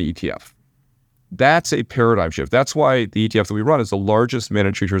available in an ETF. That's a paradigm shift. That's why the ETF that we run is the largest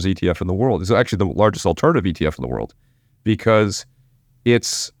managed futures ETF in the world. It's actually the largest alternative ETF in the world because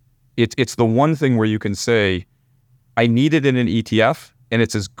it's the one thing where you can say, I need it in an ETF, and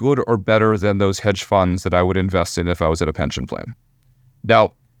it's as good or better than those hedge funds that I would invest in if I was at a pension plan.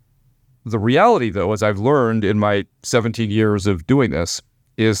 Now, the reality, though, as I've learned in my 17 years of doing this,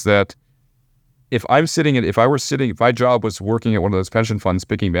 is that if my job was working at one of those pension funds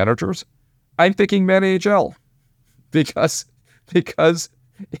picking managers, I'm picking ManAHL because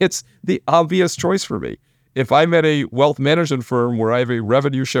it's the obvious choice for me. If I'm at a wealth management firm where I have a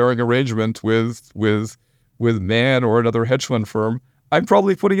revenue sharing arrangement with Man or another hedge fund firm, I'm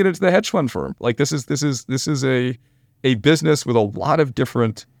probably putting it into the hedge fund firm. Like this is a business with a lot of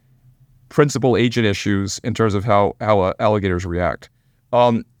different principal agent issues in terms of how alligators react.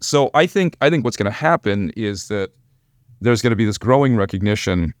 So I think what's going to happen is that there's going to be this growing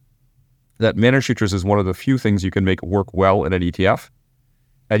recognition that managed futures is one of the few things you can make work well in an ETF.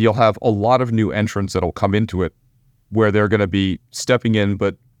 And you'll have a lot of new entrants that'll come into it where they're going to be stepping in,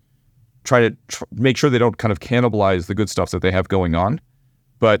 but try to make sure they don't kind of cannibalize the good stuff that they have going on,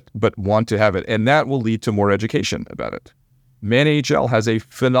 but want to have it. And that will lead to more education about it. ManAHL has a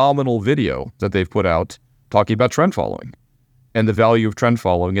phenomenal video that they've put out talking about trend following and the value of trend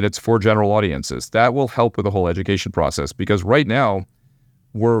following, and it's for general audiences. That will help with the whole education process because right now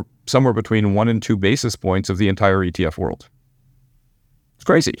we're somewhere between 1 and 2 basis points of the entire ETF world. It's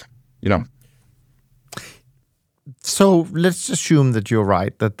crazy, you know. So let's assume that you're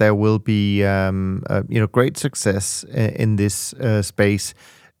right, that there will be great success in this space.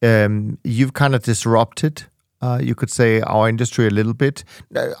 You've kind of disrupted, you could say, our industry a little bit.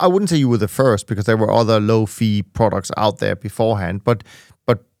 I wouldn't say you were the first because there were other low-fee products out there beforehand, but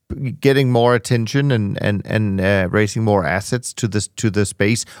getting more attention and raising more assets to the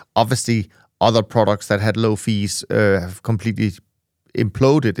space. Obviously, other products that had low fees have completely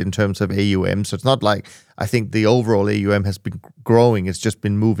imploded in terms of AUM. So it's not like I think the overall AUM has been growing. It's just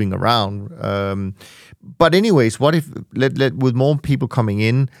been moving around. But anyways, what if with more people coming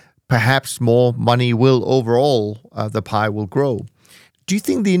in, perhaps more money will overall, the pie will grow. Do you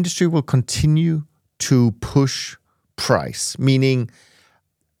think the industry will continue to push price? Meaning,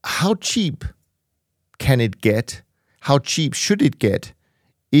 how cheap can it get? How cheap should it get?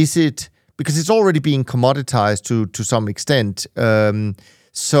 Is it because it's already being commoditized to some extent?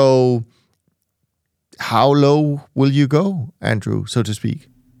 So how low will you go, Andrew, so to speak?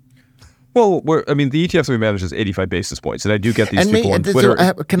 Well, the ETF that we manage is 85 basis points, and I do get these people on Twitter.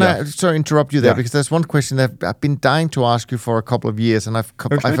 Sorry, interrupt you there because there's one question that I've been dying to ask you for a couple of years, and I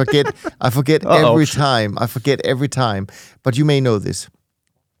forget every time. I forget every time, but you may know this.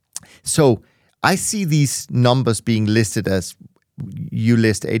 So I see these numbers being listed as you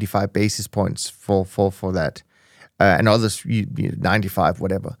list 85 basis points for that, and others 95,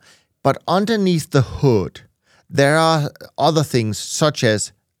 whatever. But underneath the hood, there are other things such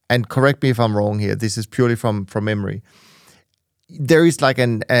as, and correct me if I'm wrong here, this is purely from memory. There is like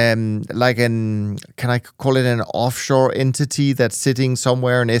an can I call it an offshore entity that's sitting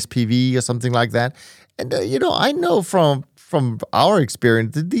somewhere in SPV or something like that? And I know from our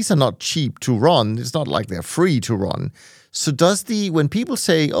experience that these are not cheap to run. It's not like they're free to run. So when people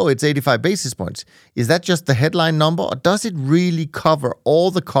say, oh, it's 85 basis points, is that just the headline number, or does it really cover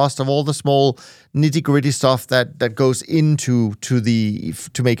all the cost of all the small nitty-gritty stuff that goes into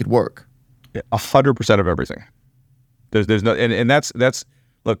to make it work? 100% of everything. There's no, and that's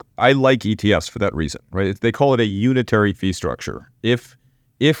look, I like ETFs for that reason, right? They call it a unitary fee structure. If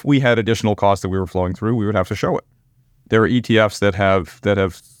we had additional costs that we were flowing through, we would have to show it. There are ETFs that have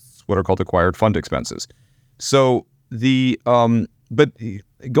what are called acquired fund expenses. So but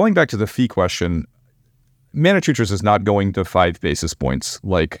going back to the fee question, managed futures is not going to 5 basis points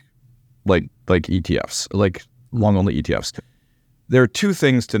like ETFs, like long only ETFs. There are two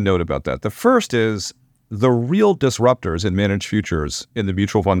things to note about that. The first is the real disruptors in managed futures in the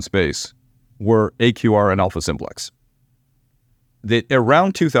mutual fund space were AQR and Alpha Simplex.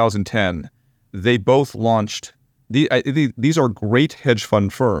 Around 2010, they both launched. These are great hedge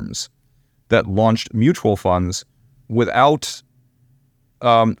fund firms that launched mutual funds without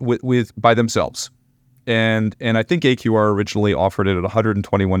by themselves, and I think AQR originally offered it at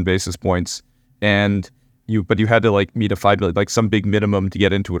 121 basis points, but you had to meet a 5 million, some big minimum to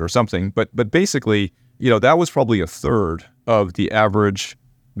get into it or something. But basically, that was probably a third of the average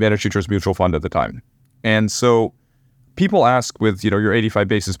managed futures mutual fund at the time, and so people ask with, your 85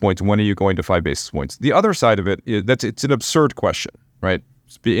 basis points, when are you going to 5 basis points? The other side of it is it's an absurd question, right?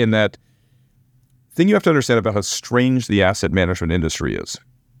 In that thing you have to understand about how strange the asset management industry is.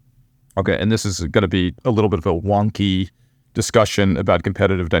 Okay, and this is going to be a little bit of a wonky discussion about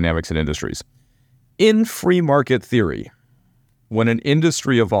competitive dynamics in industries. In free market theory, when an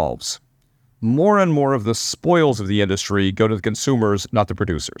industry evolves, more and more of the spoils of the industry go to the consumers, not the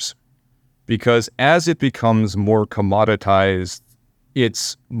producers. Because as it becomes more commoditized,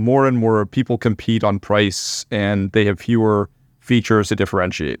 it's more and more people compete on price and they have fewer features to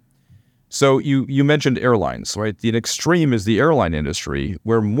differentiate. So you mentioned airlines, right? The extreme is the airline industry,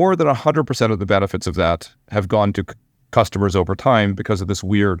 where more than 100% of the benefits of that have gone to customers over time because of this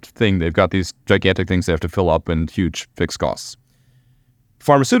weird thing. They've got these gigantic things they have to fill up and huge fixed costs.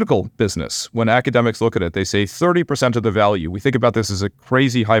 Pharmaceutical business, when academics look at it, they say 30% of the value. We think about this as a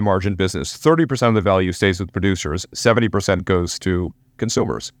crazy high margin business. 30% of the value stays with producers, 70% goes to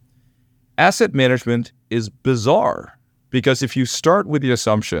consumers. Asset management is bizarre because if you start with the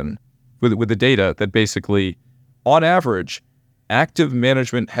assumption, with the data that basically, on average, active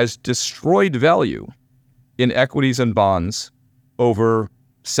management has destroyed value in equities and bonds over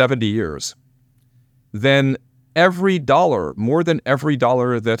 70 years, then more than every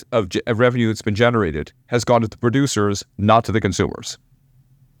dollar that of revenue that's been generated has gone to the producers, not to the consumers,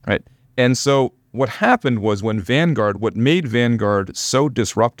 right? And so what happened was what made Vanguard so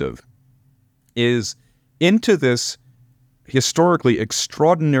disruptive is into this historically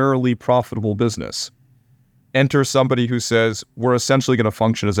extraordinarily profitable business, enter somebody who says, we're essentially going to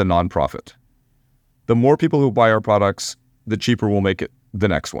function as a nonprofit. The more people who buy our products, the cheaper we'll make it the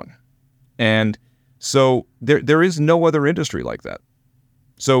next one. And so there is no other industry like that.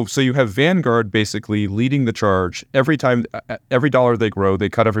 So you have Vanguard basically leading the charge. Every dollar they grow, they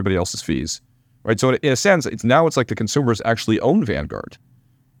cut everybody else's fees, right? So in a sense, it's like the consumers actually own Vanguard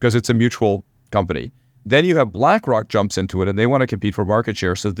because it's a mutual company. Then you have BlackRock jumps into it and they want to compete for market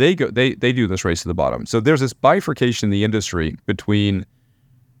share. So they do this race to the bottom. So there's this bifurcation in the industry between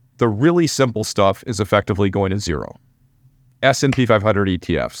the really simple stuff is effectively going to zero. S&P 500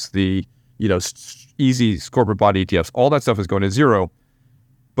 ETFs, the easy corporate bond ETFs, all that stuff is going to zero.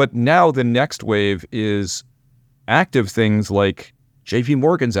 But now the next wave is active things like JP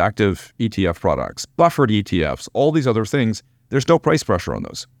Morgan's active ETF products, buffered ETFs, all these other things. There's no price pressure on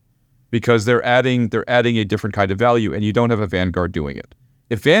those because they're adding a different kind of value and you don't have a Vanguard doing it.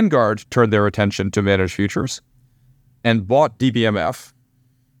 If Vanguard turned their attention to managed futures and bought DBMF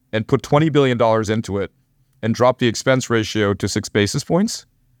and put $20 billion into it and dropped the expense ratio to 6 basis points,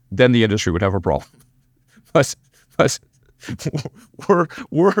 then the industry would have a problem. But we're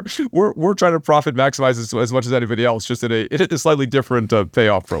trying to profit maximize as much as anybody else, just in a slightly different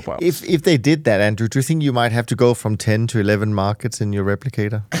payoff profile. If they did that, Andrew, do you think you might have to go from 10 to 11 markets in your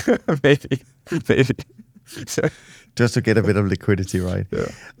replicator? Maybe. Just to get a bit of liquidity, right? Yeah.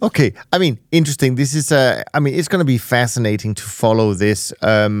 Okay. I mean, interesting. This is, it's going to be fascinating to follow this.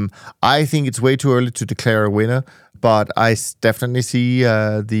 I think it's way too early to declare a winner, but I definitely see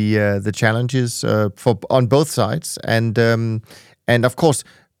the challenges on both sides. And of course,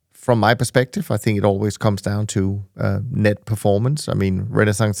 from my perspective, I think it always comes down to net performance. I mean,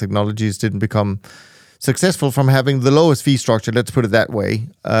 Renaissance Technologies didn't become successful from having the lowest fee structure, let's put it that way.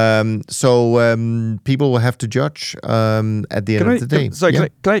 So people will have to judge at the end of the day.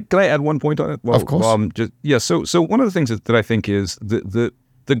 Can I add one point on it? Well, of course. So one of the things that I think is the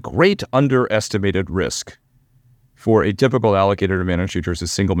great underestimated risk for a typical allocator to manage futures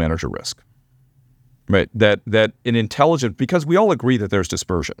is single manager risk. Right, that an intelligent, because we all agree that there's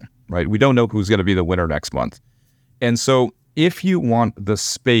dispersion, right? We don't know who's going to be the winner next month. And so if you want the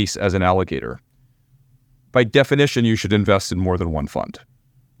space as an allocator, by definition, you should invest in more than one fund,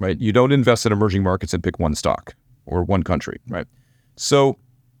 right? You don't invest in emerging markets and pick one stock or one country, right? So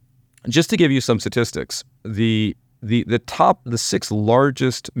just to give you some statistics, the 6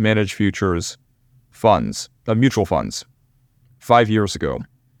 largest managed futures funds, mutual funds, 5 years ago,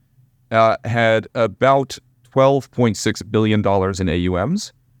 had about $12.6 billion in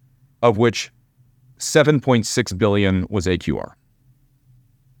AUMs, of which $7.6 billion was AQR.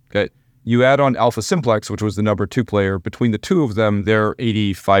 Okay. You add on Alpha Simplex, which was the number 2 player. Between the two of them, they're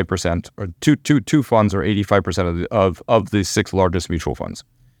 85%, or two funds are 85% of the 6 largest mutual funds.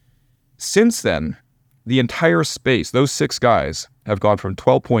 Since then, the entire space, those 6 guys have gone from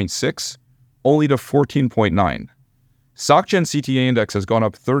 12.6 only to 14.9. SocGen CTA index has gone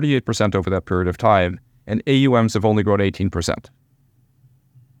up 38% over that period of time, and AUMs have only grown 18%.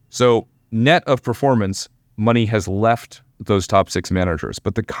 So net of performance, money has left those top 6 managers,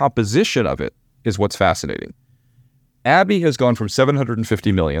 but the composition of it is what's fascinating. Abby has gone from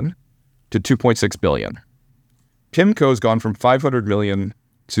 750 million to 2.6 billion. PIMCO's gone from 500 million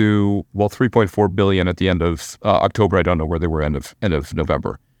to 3.4 billion at the end of October. I don't know where they were end of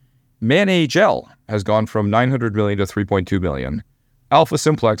November. ManAGL has gone from 900 million to 3.2 billion. Alpha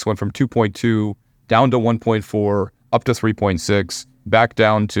Simplex went from 2.2 down to 1.4, up to 3.6, back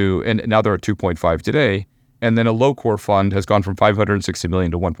down to, and now they're at 2.5 today. And then a low core fund has gone from 560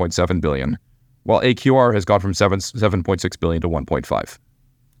 million to 1.7 billion, while AQR has gone from 7.6 billion to 1.5.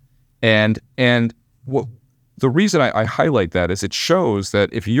 And what the reason I highlight that is it shows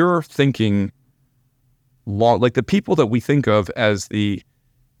that if you're thinking long, like the people that we think of as the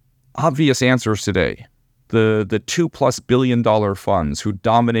obvious answers today, the $2+ billion funds who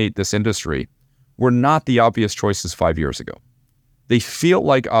dominate this industry, were not the obvious choices 5 years ago. They feel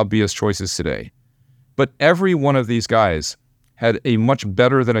like obvious choices today. But every one of these guys had a much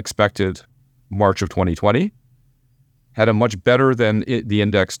better than expected March of 2020, had a much better than the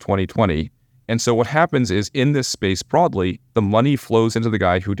index 2020. And so what happens is in this space broadly, the money flows into the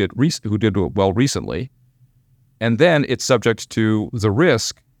guy who did well recently. And then it's subject to the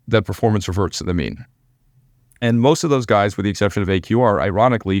risk that performance reverts to the mean. And most of those guys, with the exception of AQR,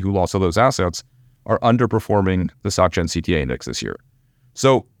 ironically, who lost all those assets, are underperforming the SocGen CTA index this year.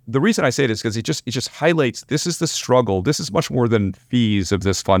 So the reason I say it is because it just highlights this is the struggle. This is much more than fees of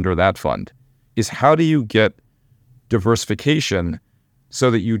this fund or that fund, is how do you get diversification so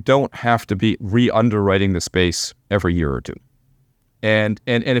that you don't have to be re-underwriting the space every year or two. And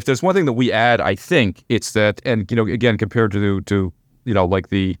if there's one thing that we add, I think it's that, and again, compared to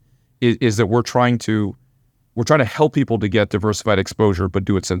is that we're trying to help people to get diversified exposure, but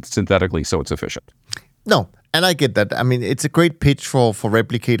do it synthetically so it's efficient. No, and I get that. I mean, it's a great pitch for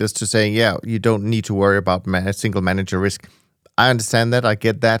replicators to say, yeah, you don't need to worry about single manager risk. I understand that. I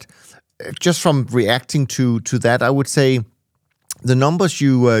get that. Just from reacting to that, I would say the numbers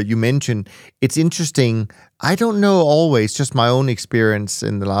you mentioned, it's interesting. I don't know always, just my own experience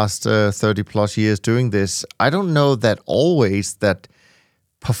in the last 30 plus years doing this, I don't know that always that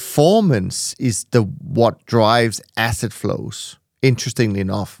performance is what drives asset flows, interestingly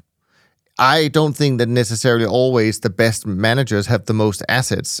enough. I don't think that necessarily always the best managers have the most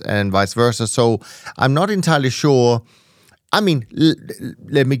assets and vice versa. So I'm not entirely sure. I mean,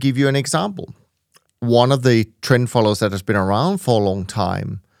 let me give you an example. One of the trend followers that has been around for a long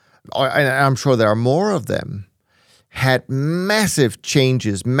time, and I'm sure there are more of them, had massive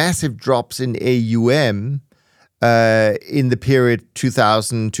changes, massive drops in AUM in the period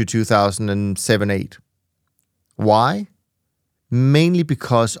 2000 to 2007-8. Why? Mainly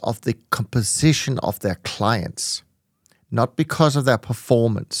because of the composition of their clients, not because of their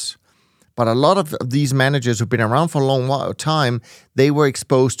performance. But a lot of these managers who've been around for a long time, they were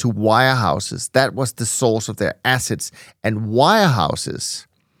exposed to wirehouses. That was the source of their assets. And wirehouses,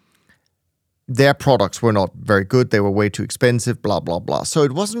 their products were not very good. They were way too expensive, blah, blah, blah. So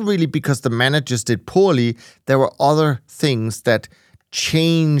it wasn't really because the managers did poorly. There were other things that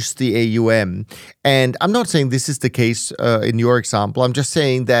changed the AUM. And I'm not saying this is the case in your example. I'm just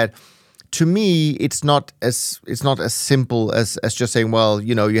saying that to me, it's not as simple as just saying, well,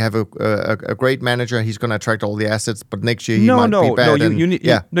 you have a great manager, he's going to attract all the assets, but next year he might be bad. You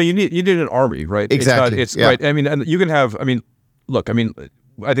need an army, right? Exactly. It's right. I mean, and you can have. I mean, look. I mean,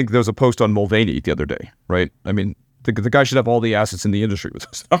 I think there was a post on Mulvaney the other day, right? I mean, the guy should have all the assets in the industry with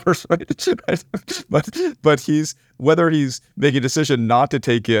those numbers, right? but whether he's making a decision not to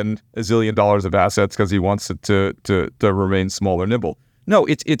take in $1 zillion of assets because he wants it to remain small or nimble. No,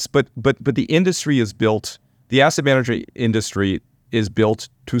 but the industry is built. The asset management industry is built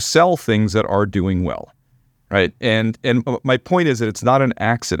to sell things that are doing well, right? And my point is that it's not an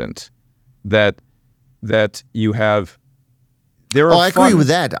accident that you have. I agree with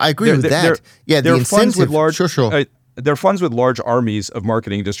that. Yeah, the incentive. There are funds with large armies of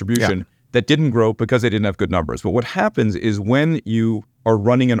marketing and distribution that didn't grow because they didn't have good numbers. But what happens is when you are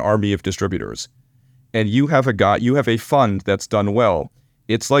running an army of distributors, and you have a fund that's done well,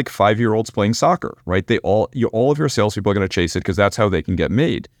 it's like 5-year-olds playing soccer, right? All of your salespeople are going to chase it because that's how they can get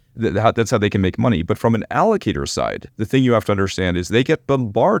made. That's how they can make money. But from an allocator side, the thing you have to understand is they get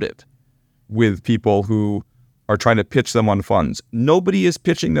bombarded with people who are trying to pitch them on funds. Nobody is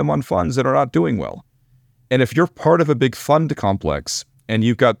pitching them on funds that are not doing well. And if you're part of a big fund complex and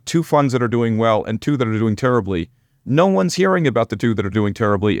you've got 2 funds that are doing well and 2 that are doing terribly, no one's hearing about the 2 that are doing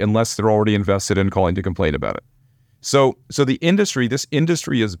terribly unless they're already invested in calling to complain about it. So this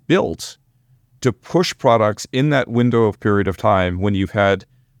industry is built to push products in that window of period of time when you've had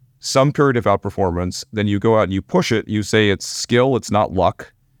some period of outperformance. Then you go out and you push it. You say it's skill, it's not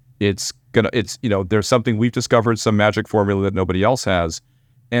luck. It's there's something we've discovered, some magic formula that nobody else has.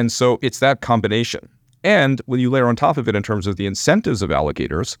 And so it's that combination. And when you layer on top of it in terms of the incentives of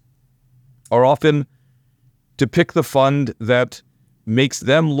allocators are often to pick the fund that makes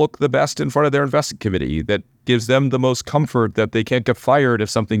them look the best in front of their investment committee, that gives them the most comfort that they can't get fired if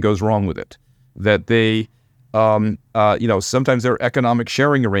something goes wrong with it, that they, sometimes there are economic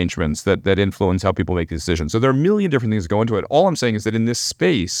sharing arrangements that influence how people make decisions. So there are a million different things that go into it. All I'm saying is that in this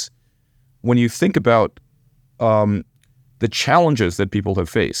space, when you think about the challenges that people have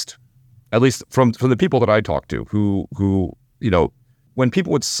faced, at least from the people that I talk to, who when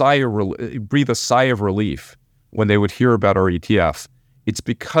people would breathe a sigh of relief when they would hear about our ETF, it's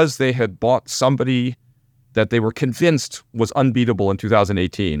because they had bought somebody that they were convinced was unbeatable in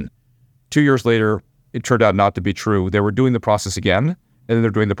 2018. 2 years later, it turned out not to be true. They were doing the process again, and then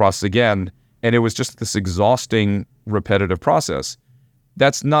they're doing the process again, and it was just this exhausting, repetitive process.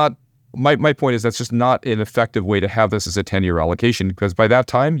 That's not, my point is that's just not an effective way to have this as a 10-year allocation, because by that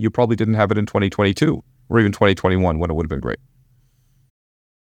time, you probably didn't have it in 2022 or even 2021 when it would have been great.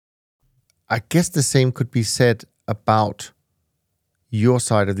 I guess the same could be said about your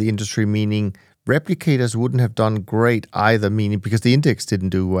side of the industry, meaning replicators wouldn't have done great either, meaning because the index didn't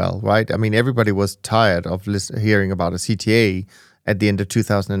do well, right? I mean, everybody was tired of hearing about a CTA at the end of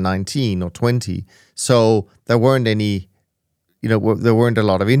 2019 or 20. So there weren't any, there weren't a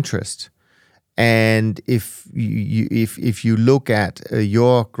lot of interest. And if you look at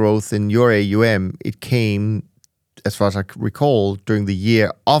your growth in your AUM, it came, as far as I recall, during the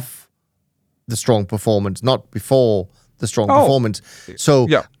year of the strong performance, not before the strong performance. So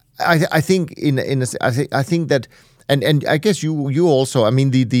yeah. I think I think that, and I guess you also, I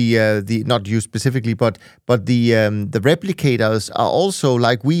mean the not you specifically, but the replicators are also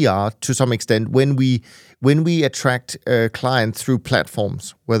like we are to some extent when we attract clients through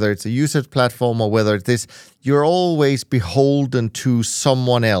platforms, whether it's a usage platform or whether it's this, you're always beholden to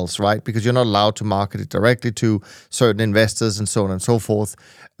someone else, right? Because you're not allowed to market it directly to certain investors and so on and so forth.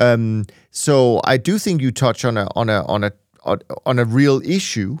 So I do think you touch on a real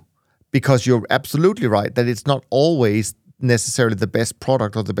issue, because you're absolutely right that it's not always necessarily the best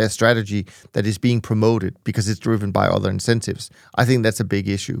product or the best strategy that is being promoted because it's driven by other incentives. I think that's a big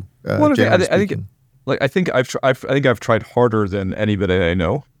issue. I think I've tried harder than anybody I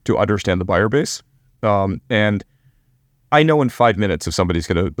know to understand the buyer base, and I know in 5 minutes if somebody's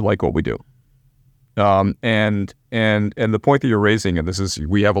going to like what we do. And the point that you're raising, and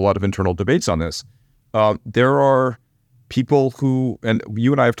we have a lot of internal debates on this. There are people who, and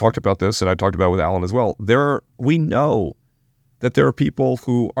you and I have talked about this, and I talked about it with Alan as well. We know that there are people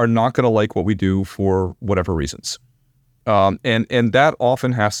who are not going to like what we do for whatever reasons, and that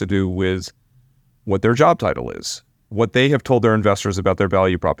often has to do with what their job title is, what they have told their investors about their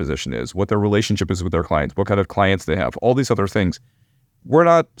value proposition is, what their relationship is with their clients, what kind of clients they have, all these other things.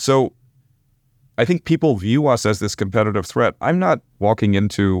 So I think people view us as this competitive threat. I'm not walking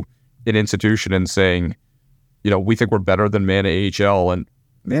into an institution and saying, we think we're better than Man AHL, and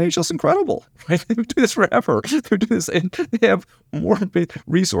Man AHL's incredible, right? They do this forever. They do this, and they have more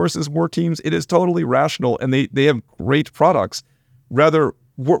resources, more teams. It is totally rational, and they have great products. Rather,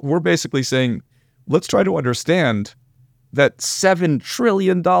 we're basically saying, let's try to understand that $7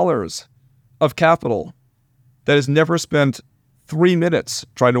 trillion of capital that has never spent 3 minutes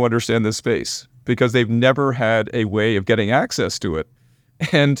trying to understand this space because they've never had a way of getting access to it.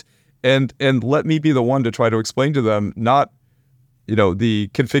 And let me be the one to try to explain to them, not, the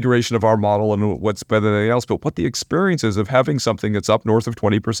configuration of our model and what's better than anything else, but what the experience is of having something that's up north of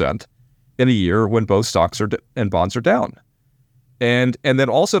 20% in a year when both stocks and bonds are down. And then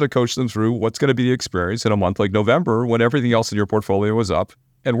also to coach them through what's going to be the experience in a month like November when everything else in your portfolio is up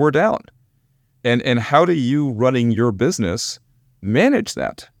and we're down. And how do you, running your business, manage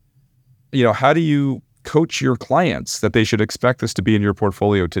that? How do you coach your clients that they should expect this to be in your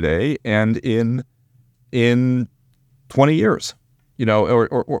portfolio today and in 20 years,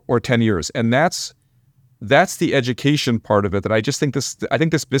 or 10 years? And that's the education part of it that I think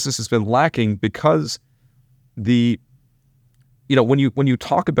this business has been lacking, because when you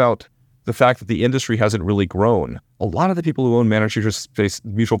talk about the fact that the industry hasn't really grown, a lot of the people who own managed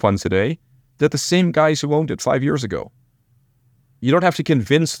mutual funds today, they're the same guys who owned it 5 years ago. You don't have to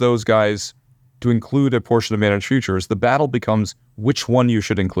convince those guys to include a portion of managed futures. The battle becomes which one you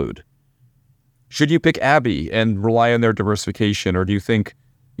should include. Should you pick Abbey and rely on their diversification, or do you think,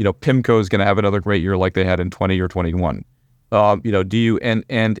 PIMCO is going to have another great year like they had in 20 or 21? Do you, and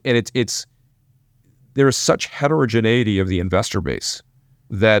it's there is such heterogeneity of the investor base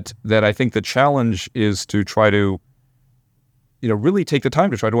that I think the challenge is to try to really take the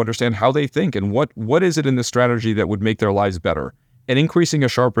time to try to understand how they think and what is it in this strategy that would make their lives better. And increasing a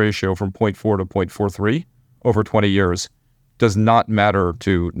Sharpe ratio from 0.4 to 0.43 over 20 years does not matter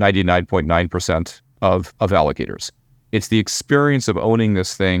to 99.9% of allocators. It's the experience of owning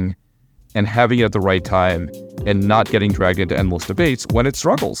this thing and having it at the right time and not getting dragged into endless debates when it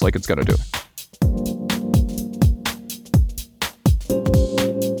struggles like it's going to do.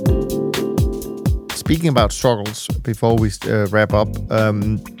 Speaking about struggles, before we wrap up,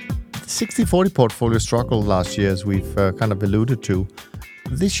 60-40 portfolio struggled last year, as we've kind of alluded to.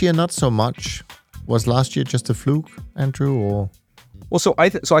 This year, not so much. Was last year just a fluke, Andrew? Or well, so I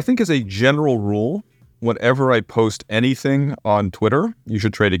think as a general rule, whenever I post anything on Twitter, you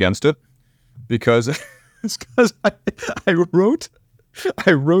should trade against it, because I wrote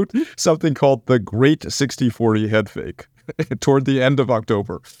something called the Great 60-40 Head Fake toward the end of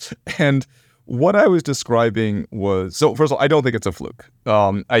October, and what I was describing was, so first of all, I don't think it's a fluke.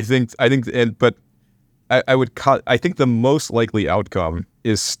 I think the most likely outcome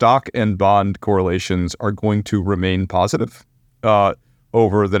is stock and bond correlations are going to remain positive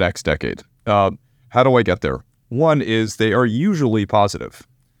over the next decade. How do I get there? One is they are usually positive.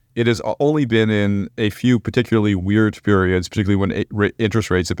 It has only been in a few particularly weird periods, particularly when interest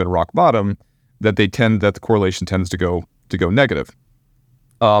rates have been rock bottom, that the correlation tends to go negative.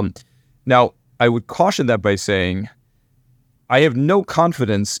 Now, I would caution that by saying I have no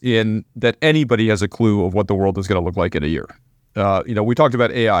confidence in that anybody has a clue of what the world is going to look like in a year. We talked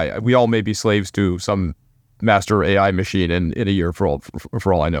about AI. We all may be slaves to some master AI machine in a year for all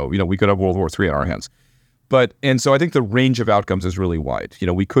I know. We could have World War III on our hands. So I think the range of outcomes is really wide.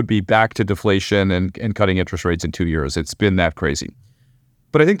 We could be back to deflation and cutting interest rates in 2 years. It's been that crazy.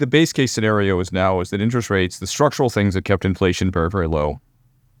 But I think the base case scenario is that interest rates, the structural things that kept inflation very, very low,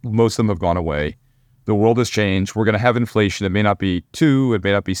 most of them have gone away. The world has changed. We're going to have inflation. It may not be 2, it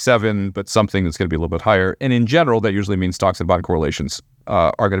may not be 7, but something that's going to be a little bit higher. And in general, that usually means stocks and bond correlations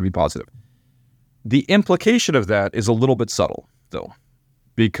are going to be positive. The implication of that is a little bit subtle, though,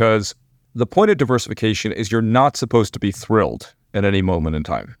 because the point of diversification is you're not supposed to be thrilled at any moment in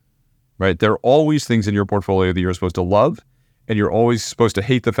time, right? There are always things in your portfolio that you're supposed to love, and you're always supposed to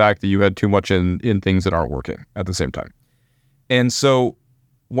hate the fact that you had too much in things that aren't working at the same time. And so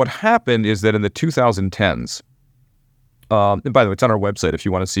what happened is that in the 2010s, and by the way, it's on our website if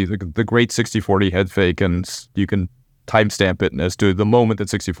you want to see the Great 60-40 Head Fake, and you can timestamp it as to the moment that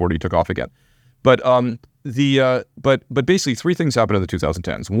 60-40 took off again. But basically 3 things happened in the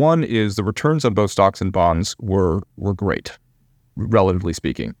 2010s. One is the returns on both stocks and bonds were great, relatively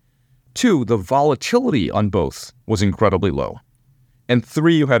speaking. 2, the volatility on both was incredibly low. And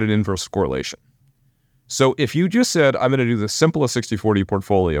 3, you had an inverse correlation. So if you just said, I'm going to do the simplest 60-40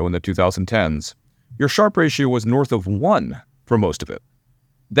 portfolio in the 2010s, your Sharpe ratio was north of 1 for most of it.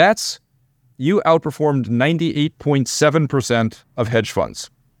 You outperformed 98.7% of hedge funds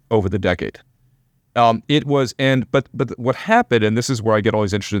over the decade. But what happened, and this is where I get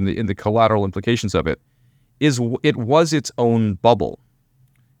always interested in the collateral implications of it, is it was its own bubble,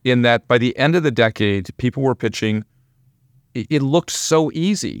 in that by the end of the decade, people were pitching, it looked so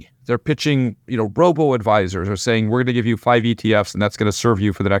easy. They're pitching, robo-advisors are saying, we're going to give you 5 ETFs and that's going to serve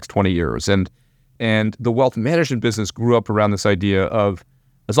you for the next 20 years. And the wealth management business grew up around this idea of,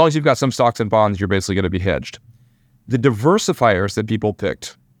 as long as you've got some stocks and bonds, you're basically going to be hedged. The diversifiers that people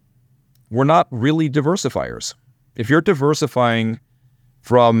picked were not really diversifiers. If you're diversifying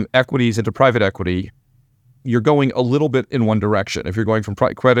from equities into private equity, you're going a little bit in one direction. If you're going from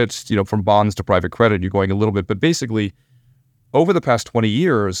credit, from bonds to private credit, you're going a little bit. But basically, over the past 20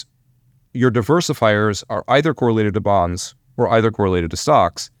 years, your diversifiers are either correlated to bonds or either correlated to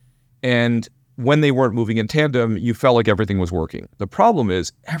stocks. And when they weren't moving in tandem, you felt like everything was working. The problem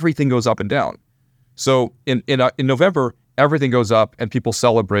is everything goes up and down. So in November, everything goes up and people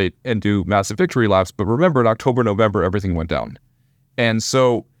celebrate and do massive victory laps. But remember, in October, November, everything went down. And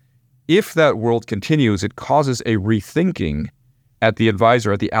so if that world continues, it causes a rethinking at the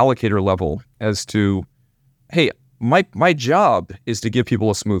advisor, at the allocator level as to, hey, my job is to give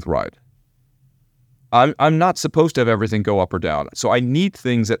people a smooth ride. I'm not supposed to have everything go up or down. So I need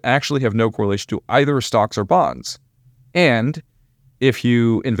things that actually have no correlation to either stocks or bonds. And if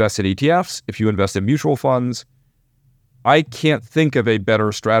you invest in ETFs, if you invest in mutual funds, I can't think of a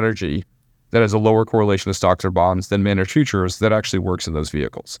better strategy that has a lower correlation to stocks or bonds than managed futures that actually works in those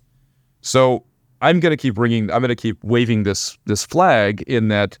vehicles. So I'm going to keep waving this flag in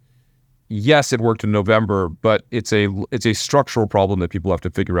that, yes, it worked in November, but it's a structural problem that people have to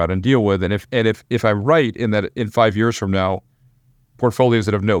figure out and deal with. And if I'm right in that in 5 years from now, portfolios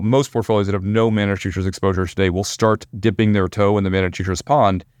that have most portfolios that have no managed futures exposure today will start dipping their toe in the managed futures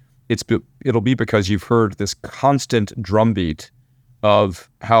pond, it'll be because you've heard this constant drumbeat of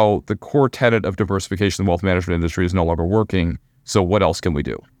how the core tenet of diversification in the wealth management industry is no longer working. So what else can we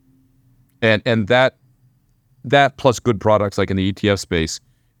do? And that plus good products like in the ETF space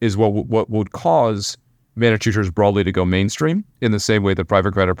is what would cause managed futures broadly to go mainstream in the same way that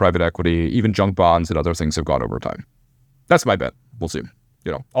private credit, private equity, even junk bonds and other things have gone over time. That's my bet. We'll see.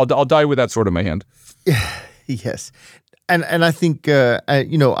 I'll die with that sword in my hand. Yes. And I think,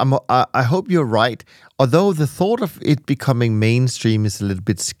 I hope you're right. Although the thought of it becoming mainstream is a little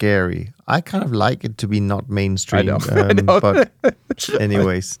bit scary. I kind of like it to be not mainstream. I know. But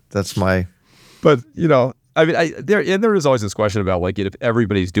anyways, that's my... But, there is always this question about, like, if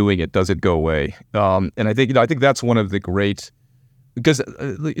everybody's doing it, does it go away? And I think that's one of the great... Because,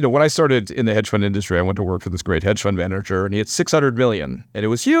 when I started in the hedge fund industry, I went to work for this great hedge fund manager, and he had $600 million, and it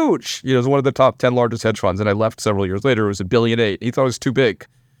was huge. It was one of the top 10 largest hedge funds, and I left several years later. It was $1.8 billion. He thought it was too big.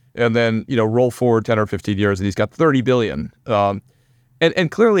 And then, roll forward 10 or 15 years, and he's got $30 billion.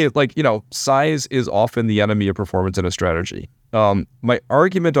 And clearly, size is often the enemy of performance in a strategy. My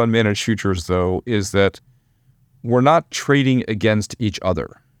argument on managed futures, though, is that we're not trading against each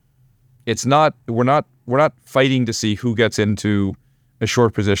other. We're not fighting to see who gets into a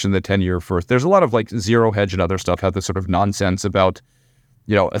short position the 10-year first. There's a lot of zero hedge and other stuff have this sort of nonsense about,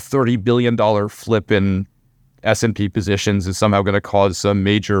 a $30 billion flip in S&P positions is somehow going to cause some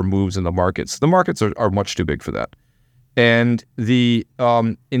major moves in the markets. The markets are much too big for that. And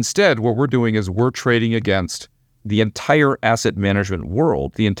instead, what we're doing is we're trading against the entire asset management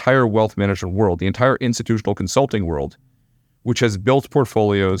world, the entire wealth management world, the entire institutional consulting world, which has built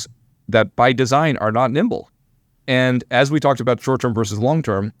portfolios that by design are not nimble. And as we talked about short-term versus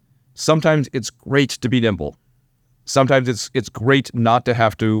long-term, sometimes it's great to be nimble. Sometimes it's great not to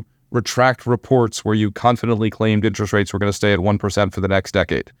have to retract reports where you confidently claimed interest rates were going to stay at 1% for the next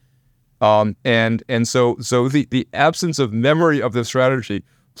decade. So the absence of memory of the strategy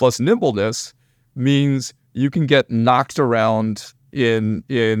plus nimbleness means you can get knocked around in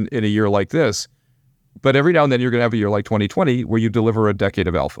a year like this. But every now and then you're going to have a year like 2020 where you deliver a decade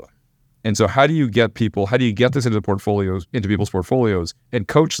of alpha. And so how do you get this into people's portfolios and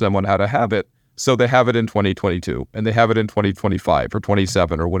coach them on how to have it so they have it in 2022 and they have it in 2025 or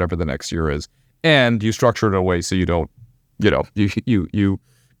 27 or whatever the next year is. And you structure it in a way so you don't, you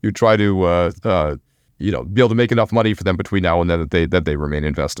try to, be able to make enough money for them between now and then that they remain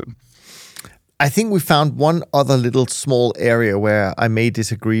invested. I think we found one other little small area where I may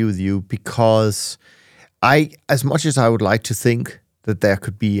disagree with you because as much as I would like to think that there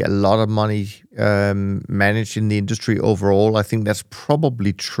could be a lot of money managed in the industry overall, I think that's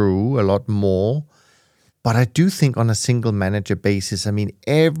probably true, a lot more. But I do think on a single manager basis,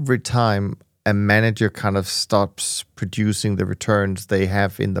 every time a manager kind of stops producing the returns they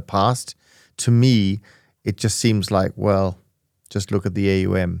have in the past, to me, it just seems like, well, just look at the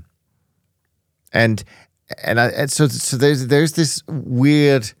AUM. So there's this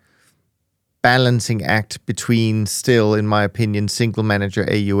weird balancing act between still, in my opinion, single manager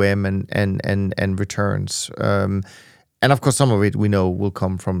AUM and returns. And of course, some of it we know will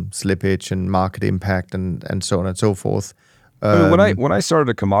come from slippage and market impact and so on and so forth. When I started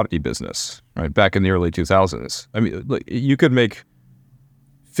a commodity business, right, back in the early 2000s, you could make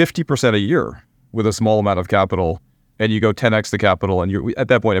 50% a year with a small amount of capital, and you go 10x the capital, and at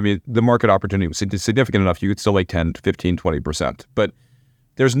that point, the market opportunity was significant enough, you could still make 10, 15, 20%. But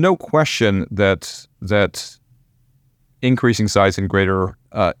there's no question that increasing size and greater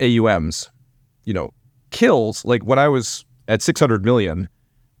AUMs, kills. Like when I was at 600 million,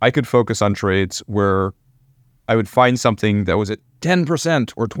 I could focus on trades where I would find something that was at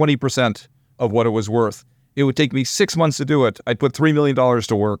 10% or 20% of what it was worth. It would take me 6 months to do it. I'd put $3 million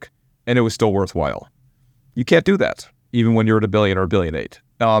to work, and it was still worthwhile. You can't do that, even when you're at $1 billion or $1.8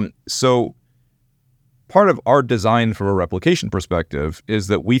 billion. So part of our design from a replication perspective is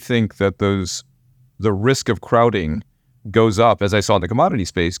that we think that the risk of crowding goes up, as I saw in the commodity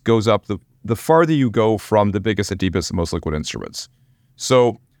space, goes up the farther you go from the biggest and deepest and most liquid instruments.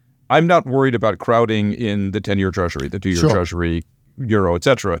 So I'm not worried about crowding in the 10-year treasury, the 2-year treasury, euro, et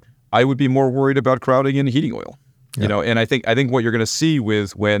cetera. I would be more worried about crowding in heating oil. And I think what you're going to see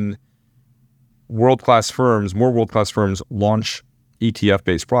when more world-class firms launch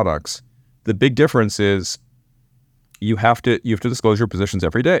ETF-based products, the big difference is you have to disclose your positions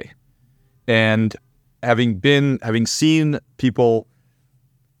every day. And having seen people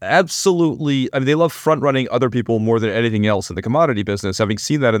absolutely, I mean, they love front-running other people more than anything else in the commodity business. Having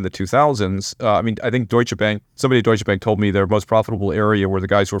seen that in the 2000s, I mean, I think somebody at Deutsche Bank told me their most profitable area were the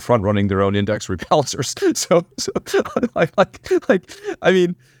guys who were front-running their own index rebalancers. So I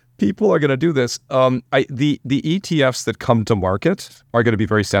mean, people are going to do this. The ETFs that come to market are going to be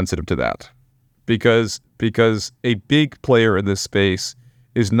very sensitive to that, because a big player in this space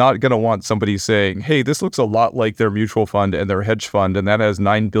is not going to want somebody saying, hey, this looks a lot like their mutual fund and their hedge fund, and that has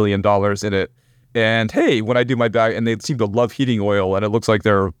 $9 billion in it. And hey, when I do my back, and they seem to love heating oil, and it looks like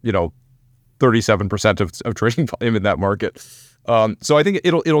they're, 37% of trading volume in that market. So I think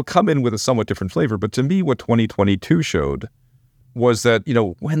it'll come in with a somewhat different flavor. But to me, what 2022 showed was that,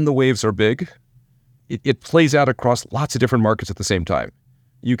 when the waves are big, it plays out across lots of different markets at the same time.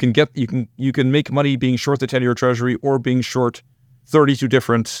 You can make money being short the 10-year treasury or being short 32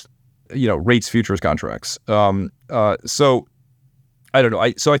 different, rates futures contracts. So I don't know.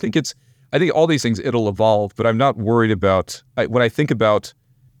 I think all these things, it'll evolve, but I'm not worried about, when I think about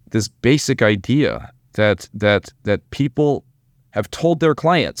this basic idea that people have told their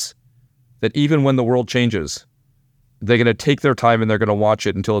clients that even when the world changes, they're going to take their time and they're going to watch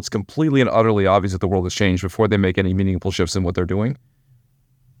it until it's completely and utterly obvious that the world has changed before they make any meaningful shifts in what they're doing.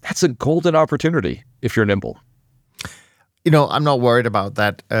 That's a golden opportunity if you're nimble. I'm not worried about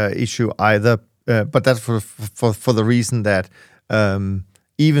that issue either, but that's for the reason that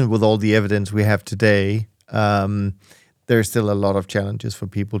even with all the evidence we have today, there's still a lot of challenges for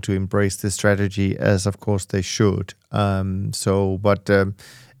people to embrace this strategy, as of course they should.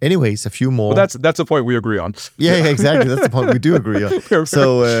 Anyways, a few more. Well, that's a point we agree on. Yeah, exactly. That's the point we do agree on.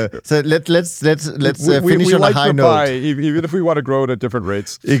 So let's finish on a high note. Pie, even if we want to grow it at different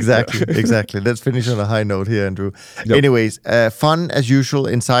rates. Exactly. Let's finish on a high note here, Andrew. Yep. Anyways, fun as usual,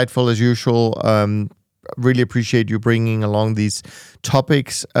 insightful as usual. Really appreciate you bringing along these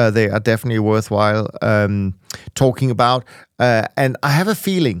topics. They are definitely worthwhile talking about. And I have a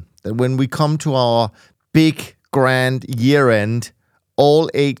feeling that when we come to our big, grand year-end, all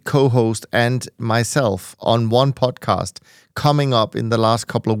 8 co-hosts and myself on one podcast coming up in the last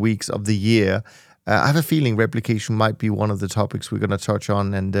couple of weeks of the year, I have a feeling replication might be one of the topics we're going to touch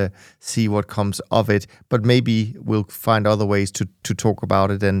on and see what comes of it. But maybe we'll find other ways to talk about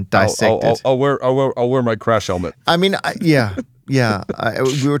it and dissect it. I'll wear my crash helmet. I mean, yeah. We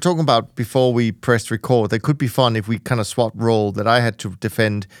were talking about before we pressed record. That could be fun if we kind of swap role. That I had to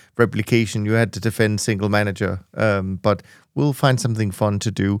defend replication, you had to defend single manager. But we'll find something fun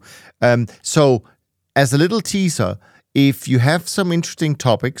to do. So, as a little teaser, if you have some interesting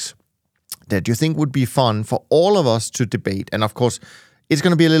topics that you think would be fun for all of us to debate, and of course, it's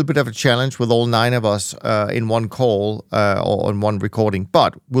going to be a little bit of a challenge with all 9 of us in one call or on one recording,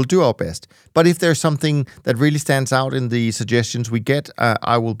 but we'll do our best. But if there's something that really stands out in the suggestions we get,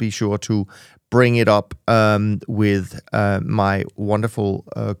 I will be sure to bring it up with my wonderful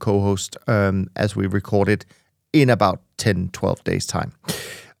co-host as we record it in about 10-12 days' time.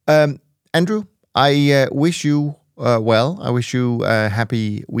 Andrew, I wish you well. I wish you a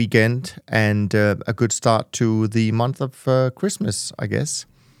happy weekend and a good start to the month of Christmas, I guess.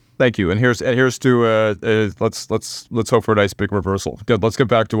 Thank you. And here's to let's hope for a nice big reversal. Good. Let's get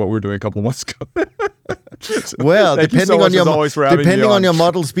back to what we were doing a couple of months ago. Well, depending on your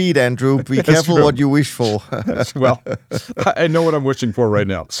model speed, Andrew, be careful what you wish for. Well, I know what I'm wishing for right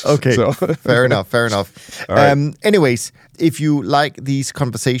now. Okay, so. Fair enough. All right. Anyways, if you like these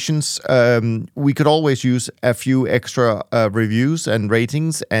conversations, we could always use a few extra reviews and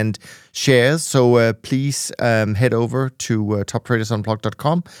ratings and shares. So please head over to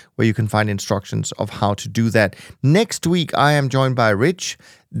toptradersunplugged.com where you can find instructions of how to do that. Next week, I am joined by Rich.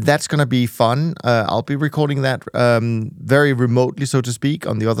 That's going to be fun. I'll be recording that very remotely, so to speak,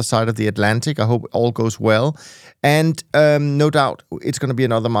 on the other side of the Atlantic. I hope all goes well. And no doubt, it's going to be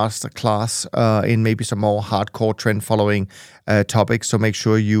another masterclass in maybe some more hardcore trend following topics. So make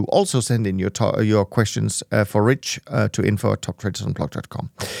sure you also send in your questions for Rich to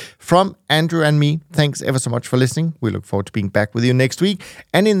info@toptradersunplugged.com. From Andrew and me, thanks ever so much for listening. We look forward to being back with you next week.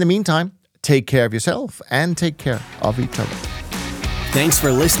 And in the meantime, take care of yourself and take care of each other. Thanks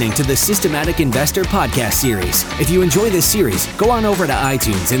for listening to the Systematic Investor podcast series. If you enjoy this series, go on over to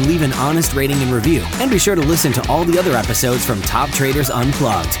iTunes and leave an honest rating and review. And be sure to listen to all the other episodes from Top Traders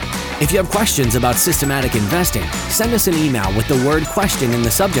Unplugged. If you have questions about systematic investing, send us an email with the word question in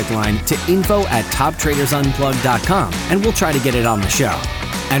the subject line to info@toptradersunplugged.com and we'll try to get it on the show.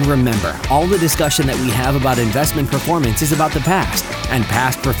 And remember, all the discussion that we have about investment performance is about the past, and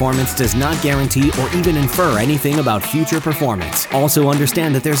past performance does not guarantee or even infer anything about future performance. Also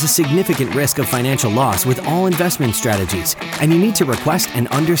understand that there's a significant risk of financial loss with all investment strategies, and you need to request and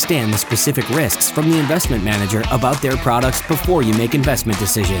understand the specific risks from the investment manager about their products before you make investment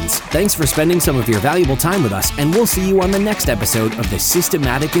decisions. Thanks for spending some of your valuable time with us, and we'll see you on the next episode of The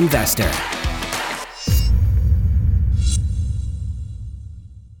Systematic Investor.